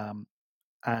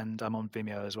 And I'm on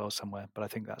Vimeo as well somewhere, but I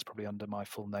think that's probably under my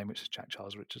full name, which is Jack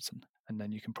Charles Richardson. And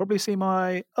then you can probably see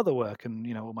my other work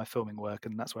and all my filming work,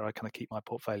 and that's where I kind of keep my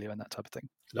portfolio and that type of thing.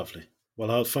 Lovely. Well,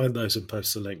 I'll find those and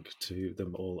post a link to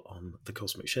them all on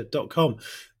thecosmicshed.com.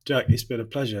 Jack, it's been a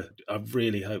pleasure. I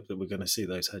really hope that we're going to see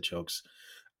those hedgehogs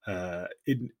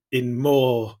in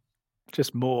more.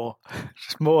 Just more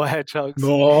hedgehogs.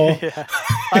 More. Yeah,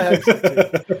 I hope so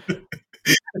too.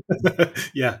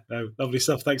 Yeah, no, lovely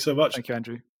stuff. Thanks so much. Thank you,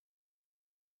 Andrew.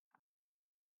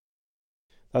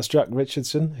 That's Jack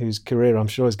Richardson, whose career I'm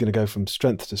sure is going to go from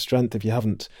strength to strength. If you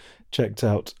haven't checked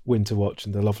out Winter Watch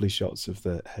and the lovely shots of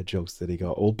the hedgehogs that he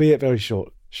got, albeit very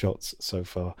short shots so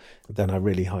far, then I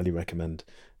really highly recommend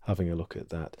having a look at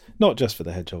that. Not just for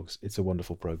the hedgehogs, it's a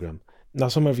wonderful programme. Now,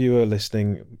 some of you who are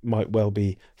listening might well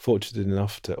be fortunate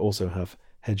enough to also have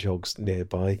hedgehogs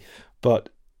nearby, but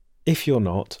if you're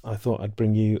not, I thought I'd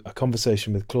bring you a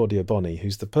conversation with Claudia Bonney,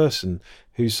 who's the person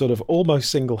who sort of almost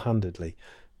single-handedly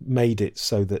made it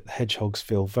so that hedgehogs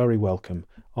feel very welcome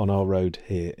on our road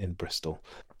here in Bristol.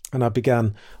 And I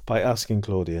began by asking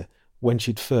Claudia when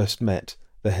she'd first met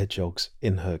the hedgehogs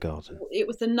in her garden. It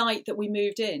was the night that we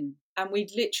moved in, and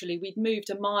we'd moved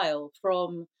a mile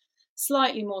from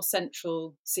slightly more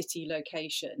central city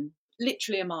location,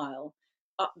 literally a mile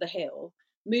up the hill,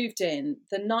 moved in.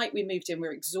 The night we moved in, we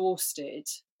were exhausted,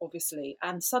 obviously,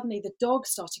 and suddenly the dog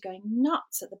started going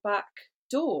nuts at the back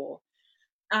door.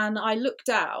 And I looked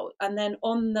out, and then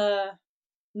on the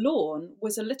lawn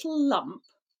was a little lump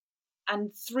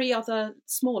and 3 other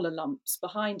smaller lumps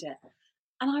behind it.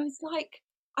 And I was like,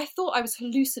 I thought I was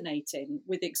hallucinating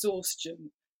with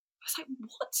exhaustion. I was like,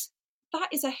 what? That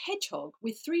is a hedgehog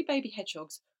with 3 baby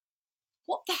hedgehogs.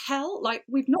 What the hell? Like,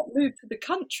 we've not moved to the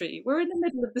country. We're in the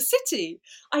middle of the city.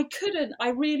 I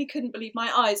really couldn't believe my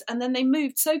eyes. And then they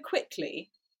moved so quickly.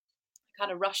 I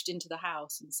kind of rushed into the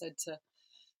house and said to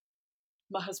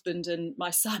my husband and my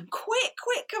son, quick,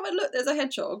 come and look, there's a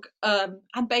hedgehog,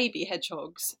 and baby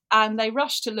hedgehogs. And they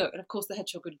rushed to look, and of course the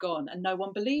hedgehog had gone, and no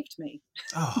one believed me.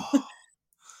 Oh.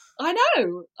 I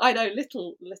know,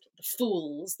 little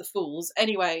the fools.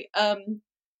 Anyway, that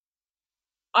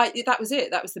was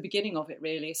it. That was the beginning of it,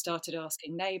 really. I started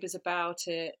asking neighbours about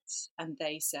it, and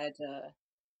they said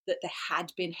that there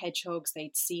had been hedgehogs.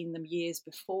 They'd seen them years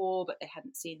before, but they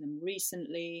hadn't seen them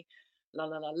recently, la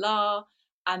la la la.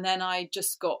 And then I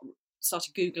just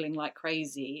started Googling like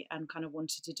crazy and kind of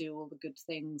wanted to do all the good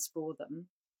things for them,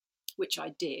 which I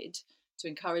did to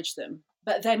encourage them.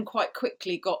 But then quite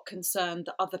quickly got concerned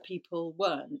that other people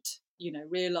weren't,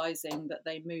 realising that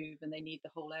they move and they need the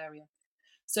whole area.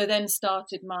 So then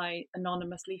started my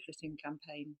anonymous leafleting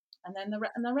campaign. And then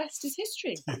the rest is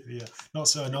history. Yeah, not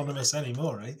so anonymous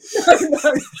anymore, eh?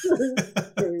 No,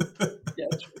 true. Yeah,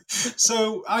 true.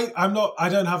 So I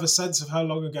don't have a sense of how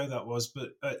long ago that was,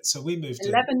 but so we moved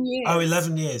 11 years. Oh,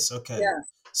 11 years, okay. Yeah.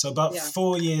 So about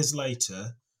 4 years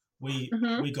later, we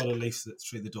got a leaflet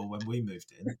through the door when we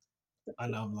moved in.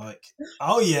 And I'm like,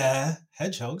 oh yeah,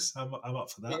 hedgehogs, I'm up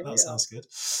for that. That sounds good.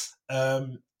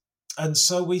 And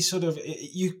so we sort of,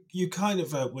 you kind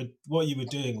of, what you were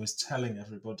doing was telling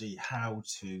everybody how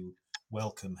to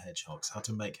welcome hedgehogs, how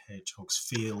to make hedgehogs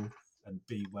feel and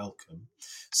be welcome.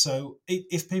 So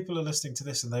if people are listening to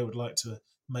this and they would like to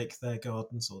make their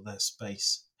gardens or their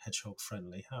space hedgehog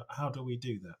friendly, how do we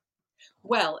do that?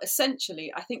 Well,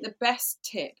 essentially, I think the best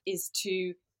tip is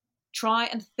to try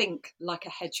and think like a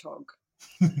hedgehog.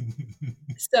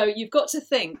 So you've got to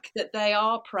think that they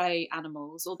are prey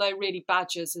animals, although really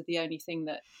badgers are the only thing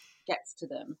that gets to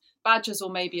them. Badgers or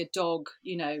maybe a dog,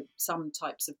 some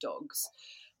types of dogs.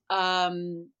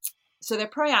 So they're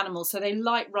prey animals, so they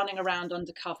like running around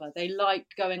under cover. They like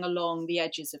going along the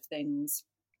edges of things.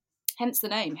 Hence the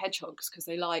name hedgehogs, because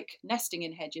they like nesting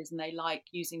in hedges and they like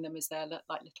using them as their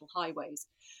like little highways.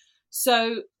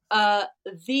 So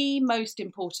the most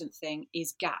important thing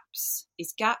is gaps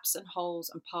and holes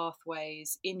and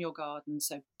pathways in your garden.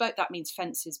 So that means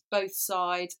fences both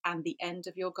sides and the end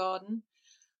of your garden.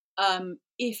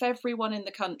 If everyone in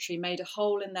the country made a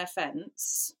hole in their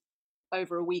fence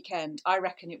over a weekend, I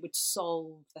reckon it would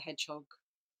solve the hedgehog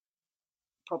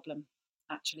problem,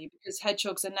 actually, because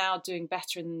hedgehogs are now doing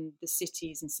better in the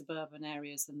cities and suburban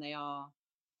areas than they are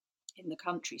in the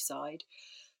countryside.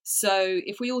 So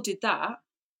if we all did that,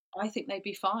 I think they'd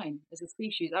be fine as a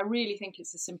species. I really think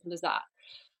it's as simple as that.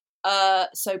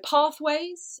 So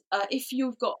pathways, if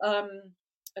you've got a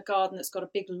garden that's got a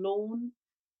big lawn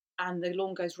and the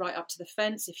lawn goes right up to the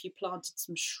fence, if you planted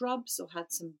some shrubs or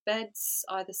had some beds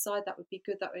either side, that would be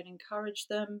good. That would encourage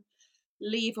them.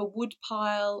 Leave a wood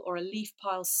pile or a leaf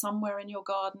pile somewhere in your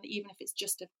garden, even if it's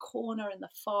just a corner in the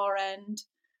far end,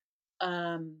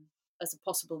 as a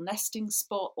possible nesting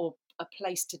spot or a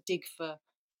place to dig for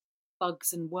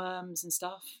bugs and worms and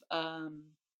stuff.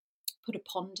 Put a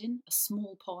pond in, a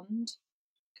small pond,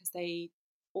 because they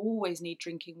always need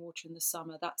drinking water in the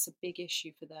summer. That's a big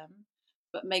issue for them.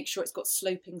 But make sure it's got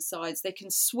sloping sides. They can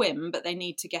swim, but they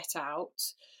need to get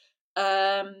out.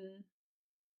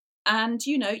 And,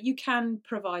 you can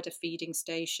provide a feeding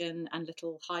station and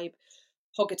little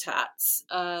hogatats.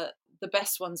 The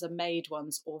best ones are made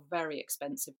ones or very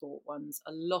expensive bought ones.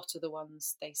 A lot of the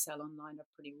ones they sell online are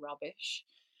pretty rubbish.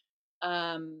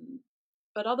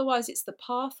 But otherwise, it's the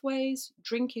pathways,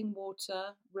 drinking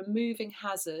water, removing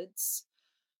hazards,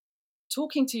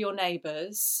 talking to your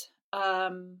neighbours,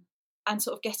 and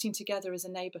sort of getting together as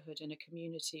a neighbourhood in a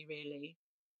community, really.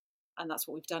 And that's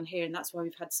what we've done here, and that's why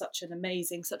we've had such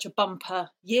a bumper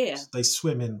year. They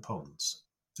swim in ponds.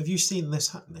 Have you seen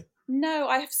this happening? No,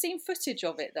 I have seen footage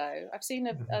of it, though. I've seen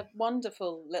a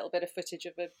wonderful little bit of footage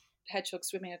of a hedgehog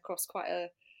swimming across quite a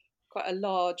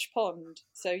large pond.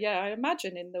 So yeah, I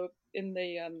imagine in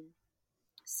the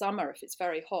summer, if it's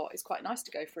very hot, it's quite nice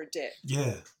to go for a dip.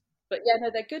 Yeah. But yeah, no,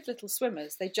 they're good little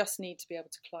swimmers. They just need to be able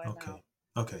to climb out.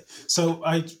 Okay. So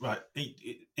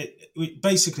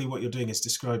basically what you're doing is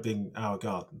describing our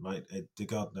garden, right? The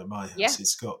garden at my house. Yeah.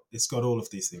 It's got all of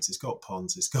these things. It's got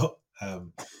ponds. It's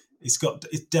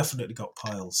definitely got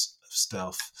piles of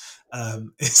stuff.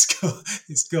 It's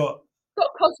got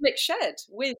cosmic shed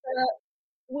with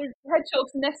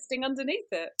hedgehogs nesting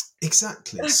underneath it.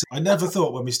 Exactly. So I never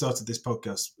thought when we started this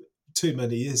podcast too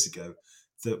many years ago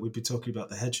that we'd be talking about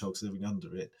the hedgehogs living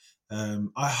under it.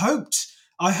 I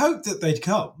hoped that they'd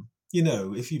come.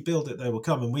 If you build it, they will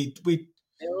come. And we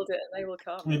build it, and they will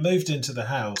come. We moved into the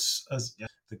house as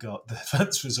the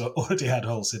fence was already had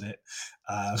holes in it,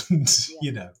 and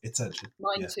essentially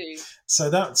mine too. So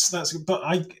that's. But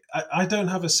I don't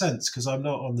have a sense because I'm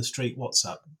not on the street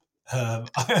WhatsApp.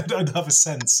 I don't have a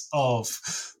sense of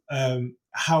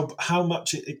how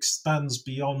much it expands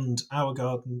beyond our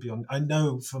garden. Beyond, I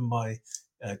know from my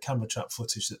camera trap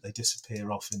footage that they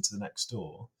disappear off into the next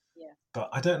door. Yeah. But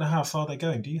I don't know how far they're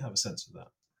going. Do you have a sense of that?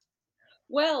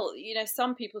 Well,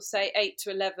 some people say 8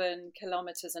 to 11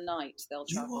 kilometres a night they'll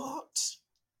travel. What?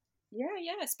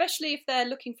 Yeah, especially if they're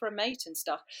looking for a mate and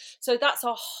stuff. So that's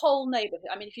our whole neighbourhood.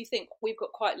 I mean, if you think we've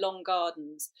got quite long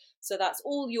gardens, so that's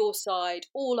all your side,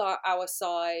 all our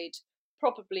side,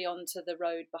 probably onto the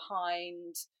road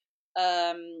behind.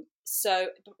 So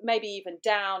maybe even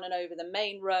down and over the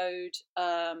main road.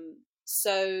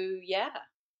 So yeah,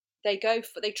 they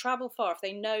travel far. If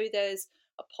they know there's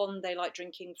a pond they like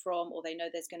drinking from, or they know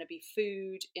there's going to be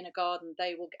food in a garden,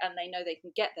 they know they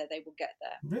can get there, they will get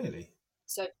there. Really?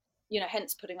 So,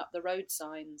 hence putting up the road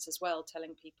signs as well,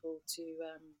 telling people to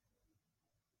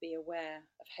be aware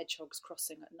of hedgehogs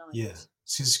crossing at night. Yeah,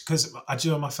 because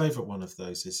my favourite one of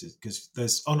those is because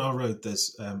there's on our road.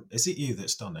 There's is it you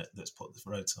that's done it? That's put the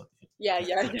road sign? Yeah.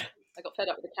 I got fed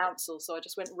up with the council, so I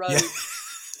just went road. Yeah.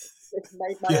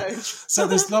 Made my own. So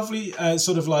there's lovely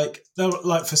sort of they're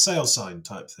like for sale sign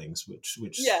type things, which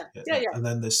yeah. And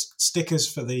then there's stickers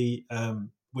for the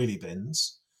wheelie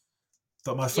bins.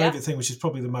 But my favourite thing, which is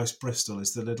probably the most Bristol,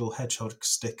 is the little hedgehog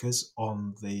stickers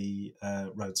on the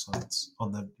road signs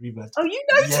on the red. Oh, you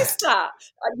noticed that?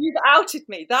 You've outed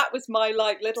me. That was my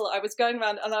I was going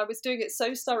around and I was doing it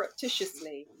so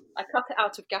surreptitiously. I cut it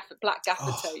out of black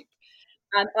gaffer tape.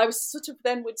 And I was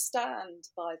then would stand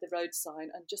by the road sign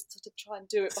and just sort of try and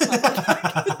do it behind my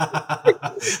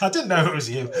back. I didn't know it was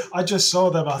you. I just saw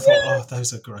them. I thought,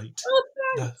 those are great. Oh,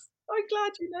 thanks. Yeah. I'm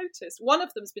glad you noticed. One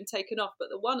of them's been taken off, but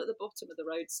the one at the bottom of the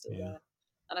road's still there.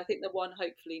 And I think the one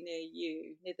hopefully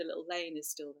near the little lane, is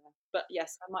still there. But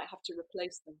yes, I might have to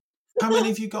replace them. How many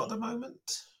have you got at the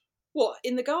moment? What,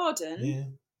 in the garden? Yeah.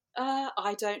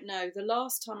 I don't know. The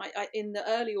last time in the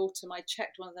early autumn, I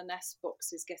checked one of the nest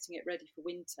boxes, getting it ready for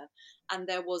winter, and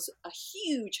there was a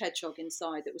huge hedgehog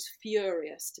inside that was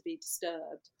furious to be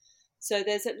disturbed. So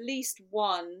there's at least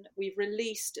one. We've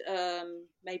released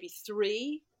maybe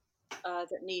 3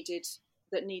 that needed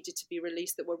to be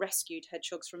released, that were rescued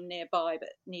hedgehogs from nearby but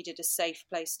needed a safe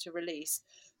place to release.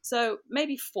 So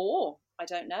maybe 4, I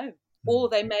don't know. Or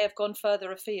they may have gone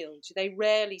further afield. They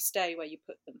rarely stay where you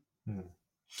put them.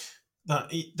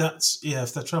 That's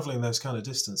if they're travelling those kind of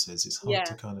distances, it's hard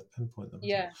to kind of pinpoint them.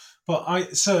 Yeah. But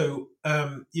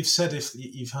you've said if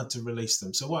you've had to release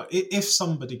them. So what if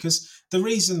somebody? Because the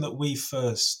reason that we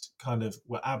first kind of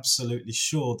were absolutely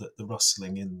sure that the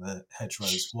rustling in the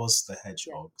hedgerows was the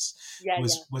hedgehogs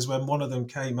was when one of them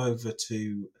came over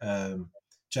to.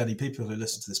 Jenny, people who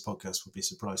listen to this podcast will be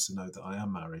surprised to know that I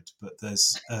am married, but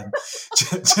there's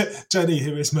Jenny,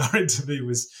 who is married to me,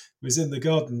 was in the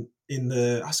garden in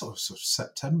the sort of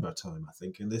September time, I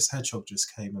think, and this hedgehog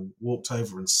just came and walked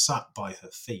over and sat by her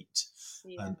feet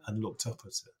and looked up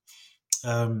at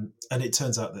her. And it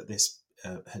turns out that this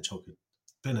hedgehog had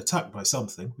been attacked by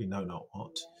something, we know not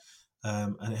what,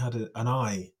 and it had an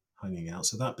eye hanging out,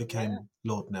 so that became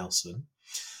Lord Nelson.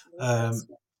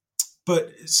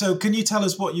 But so can you tell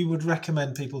us what you would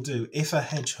recommend people do if a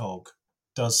hedgehog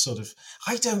does sort of,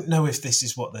 I don't know if this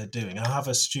is what they're doing. I have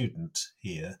a student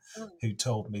here who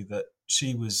told me that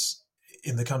she was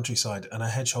in the countryside and a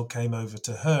hedgehog came over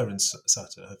to her and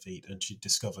sat at her feet, and she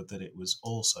discovered that it was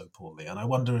also poorly. And I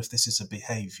wonder if this is a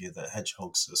behaviour that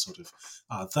hedgehogs are sort of,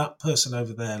 that person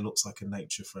over there looks like a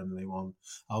nature-friendly one.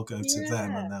 I'll go to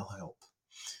them and they'll help.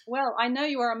 Well, I know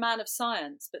you are a man of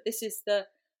science, but this is the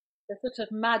sort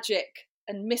of magic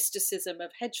and mysticism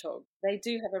of hedgehogs. They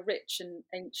do have a rich and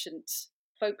ancient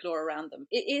folklore around them.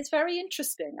 It is very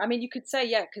interesting. I mean, you could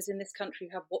say, because in this country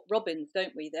we have robins,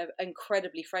 don't we? They're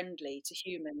incredibly friendly to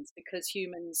humans because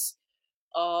humans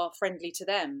are friendly to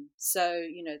them. So,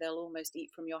 they'll almost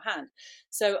eat from your hand.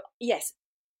 So, yes,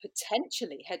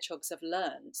 potentially hedgehogs have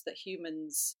learned that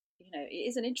humans, it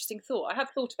is an interesting thought. I have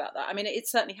thought about that. I mean, it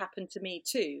certainly happened to me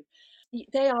too.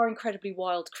 They are incredibly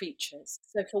wild creatures.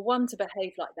 So for one to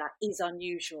behave like that is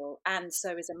unusual, and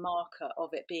so is a marker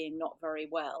of it being not very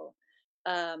well.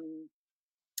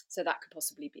 So that could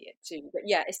possibly be it too. But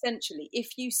essentially,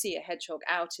 if you see a hedgehog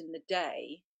out in the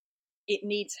day, it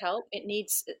needs help. It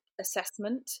needs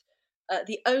assessment.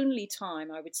 The only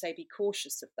time I would say be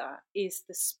cautious of that is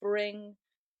the spring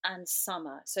and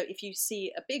summer. So if you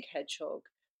see a big hedgehog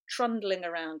trundling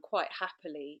around quite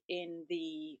happily in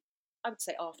the, I would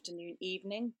say, afternoon,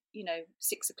 evening,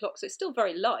 6 o'clock, so it's still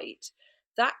very light,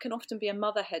 that can often be a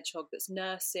mother hedgehog that's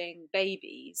nursing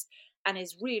babies and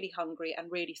is really hungry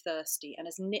and really thirsty and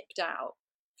has nipped out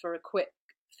for a quick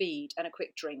feed and a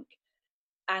quick drink.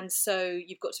 And so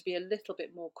you've got to be a little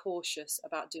bit more cautious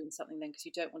about doing something then, because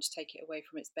you don't want to take it away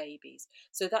from its babies.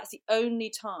 So that's the only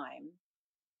time,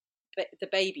 the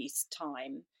baby's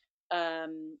time,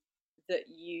 that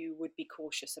you would be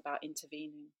cautious about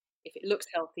intervening. If it looks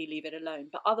healthy, leave it alone.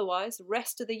 But otherwise, the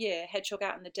rest of the year, hedgehog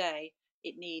out in the day,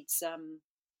 it needs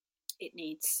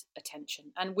attention.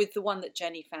 And with the one that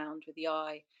Jenny found with the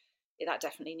eye, that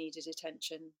definitely needed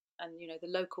attention. And the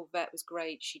local vet was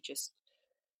great. She just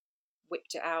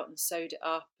whipped it out and sewed it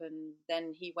up, and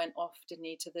then he went off, didn't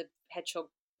he, to the hedgehog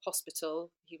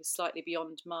hospital. He was slightly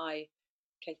beyond my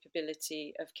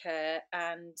capability of care,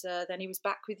 and then he was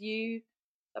back with you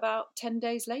about 10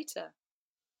 days later,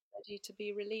 ready to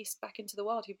be released back into the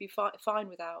wild. He'd be fine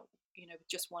without, with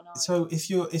just one eye. So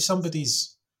if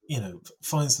somebody's,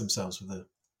 finds themselves with a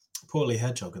poorly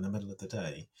hedgehog in the middle of the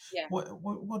day,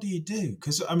 what do you do?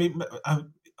 Because I mean,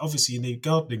 obviously you need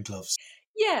gardening gloves.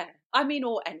 Yeah, I mean,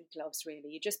 or any gloves really.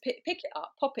 You just pick it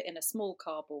up, pop it in a small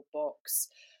cardboard box,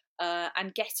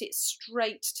 and get it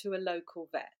straight to a local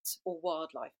vet or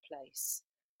wildlife place,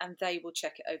 and they will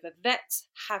check it over. Vets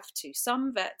have to.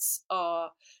 Some vets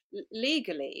are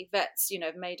legally,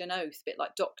 have made an oath, a bit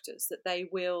like doctors, that they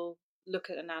will look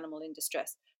at an animal in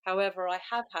distress. However, I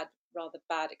have had rather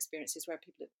bad experiences where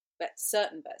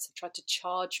certain vets have tried to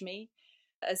charge me,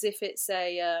 as if it's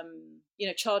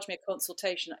charge me a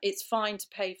consultation. It's fine to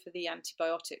pay for the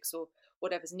antibiotics or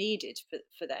whatever's needed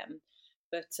for them.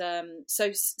 But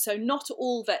so not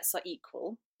all vets are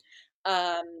equal.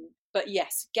 But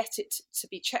yes, get it to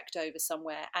be checked over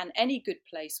somewhere, and any good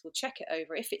place will check it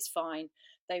over. If it's fine,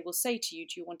 they will say to you,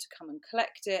 do you want to come and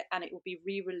collect it? And it will be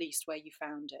re-released where you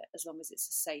found it, as long as it's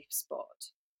a safe spot.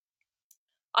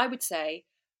 I would say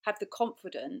have the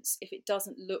confidence, if it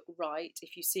doesn't look right,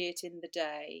 if you see it in the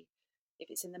day, if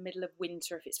it's in the middle of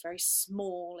winter, if it's very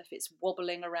small, if it's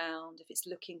wobbling around, if it's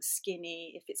looking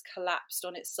skinny, if it's collapsed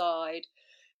on its side,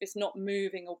 if it's not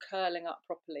moving or curling up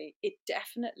properly, it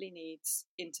definitely needs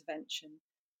intervention,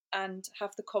 and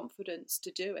have the confidence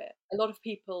to do it. A lot of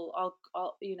people, I'll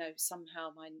somehow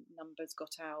my numbers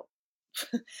got out.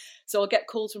 So I'll get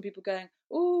calls from people going,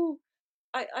 "Oh,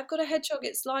 I've got a hedgehog,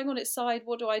 it's lying on its side,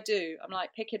 what do I do? I'm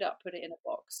like, pick it up, put it in a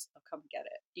box, I'll come get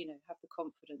it, have the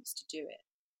confidence to do it.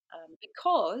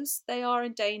 Because they are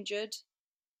endangered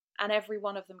and every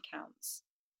one of them counts.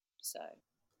 So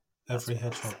every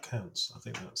hedgehog counts. I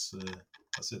think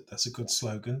that's a good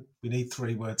slogan. We need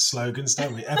 3-word slogans,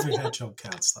 don't we? Every hedgehog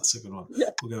counts. That's a good one.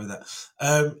 Yeah. We'll go with that.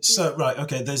 Right,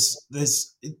 okay.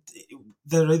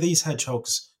 There are these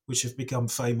hedgehogs which have become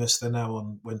famous. They're now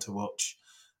on Winter Watch.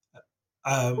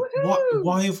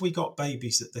 Why have we got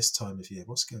babies at this time of year?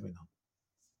 What's going on?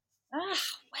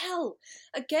 Well,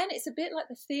 again, it's a bit like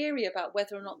the theory about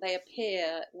whether or not they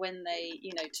appear when they,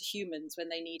 to humans when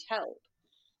they need help.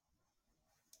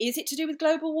 Is it to do with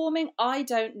global warming? I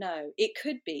don't know. It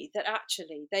could be that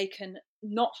actually they can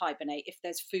not hibernate if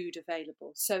there's food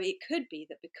available. So it could be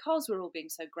that because we're all being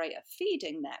so great at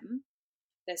feeding them,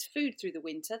 there's food through the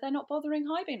winter, they're not bothering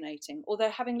hibernating, or they're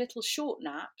having little short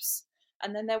naps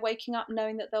and then they're waking up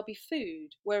knowing that there'll be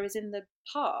food. Whereas in the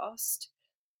past,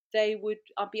 they would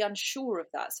be unsure of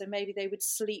that. So maybe they would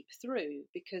sleep through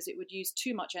because it would use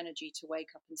too much energy to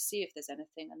wake up and see if there's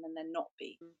anything and then there not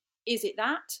be. Is it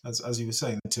that? As you were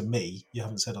saying to me, you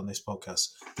haven't said on this podcast,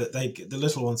 that the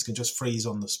little ones can just freeze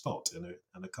on the spot in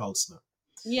a cold snap.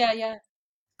 Yeah.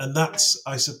 And that's,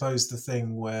 I suppose, the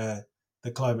thing where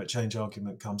the climate change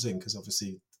argument comes in, because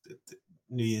obviously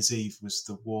New Year's Eve was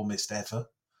the warmest ever,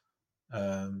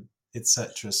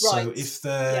 etc. Right. So if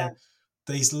they're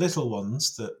these little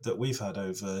ones that we've had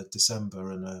over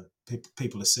December and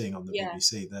people are seeing on the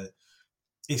BBC,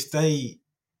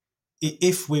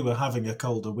 if we were having a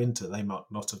colder winter, they might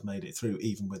not have made it through,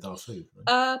 even with our food.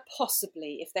 Right?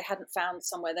 Possibly, if they hadn't found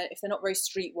somewhere, if they're not very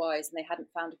streetwise and they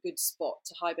hadn't found a good spot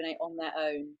to hibernate on their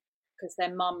own, because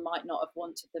their mum might not have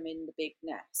wanted them in the big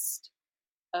nest.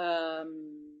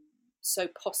 So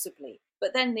possibly.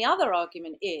 But then the other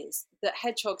argument is that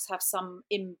hedgehogs have some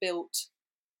inbuilt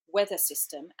weather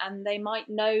system and they might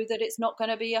know that it's not going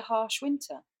to be a harsh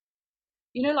winter.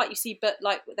 Like you see, but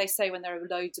like they say when there are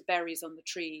loads of berries on the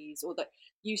trees, or that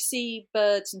you see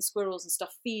birds and squirrels and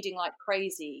stuff feeding like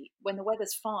crazy when the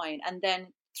weather's fine, and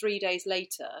then 3 days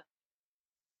later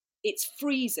it's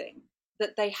freezing,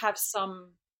 that they have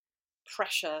some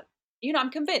pressure.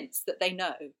 I'm convinced that they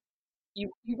know.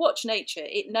 You watch nature,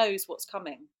 it knows what's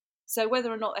coming. So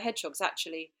whether or not the hedgehogs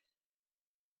actually,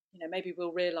 maybe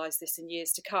we'll realise this in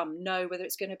years to come, know whether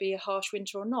it's going to be a harsh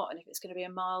winter or not. And if it's going to be a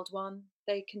mild one,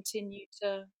 they continue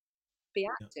to be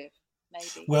active,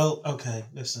 maybe. Well, okay,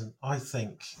 listen, I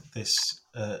think this,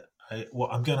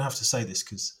 I'm going to have to say this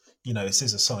because, this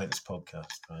is a science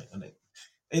podcast, right? And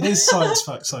it is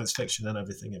science fiction and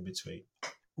everything in between.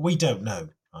 We don't know,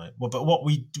 right? Well, but what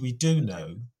we do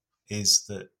know is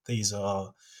that these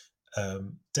are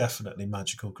definitely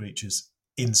magical creatures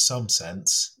in some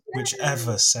sense,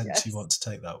 whichever sense you want to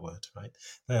take that word, right?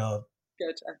 They are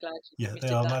good. I'm glad. They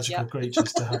are magical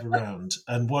creatures to have around,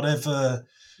 and whatever.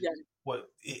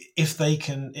 If they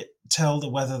can tell the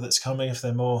weather that's coming, if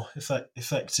they're more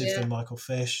effective than Michael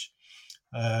Fish.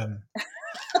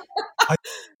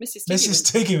 Mrs.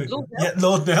 Tiggy,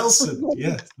 Lord Nelson,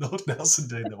 Lord Nelson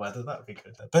doing the weather, that'd be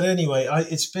good. But anyway,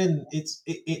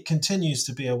 it continues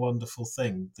to be a wonderful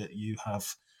thing that you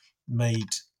have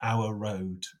made our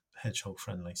road hedgehog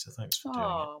friendly. So thanks for doing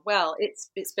it. Well,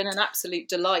 it's been an absolute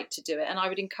delight to do it, and I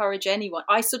would encourage anyone.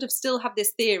 I sort of still have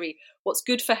this theory: what's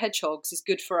good for hedgehogs is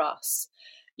good for us.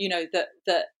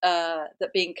 That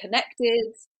being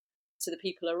connected to the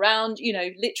people around,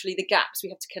 literally the gaps we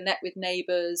have to connect with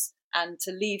neighbours. And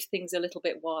to leave things a little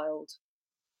bit wild,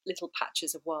 little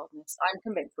patches of wildness. I'm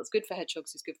convinced what's good for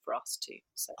hedgehogs is good for us too.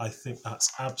 So I think that's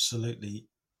absolutely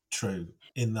true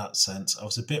in that sense. I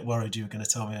was a bit worried you were going to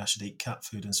tell me I should eat cat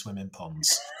food and swim in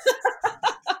ponds.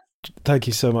 Thank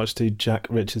you so much to Jack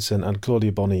Richardson and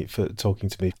Claudia Bonney for talking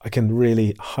to me. I can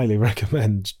really highly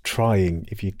recommend trying,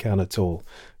 if you can at all,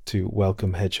 to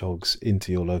welcome hedgehogs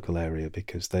into your local area,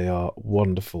 because they are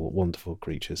wonderful, wonderful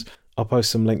creatures. I'll post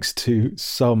some links to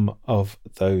some of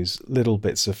those little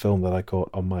bits of film that I caught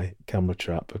on my camera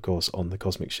trap, of course, on the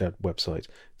Cosmic Shed website,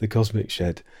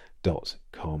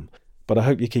 thecosmicshed.com. But I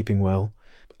hope you're keeping well,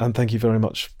 and thank you very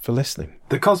much for listening.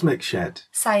 The Cosmic Shed.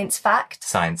 Science fact.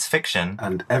 Science fiction.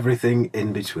 And everything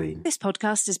in between. This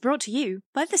podcast is brought to you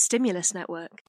by the Stimulus Network.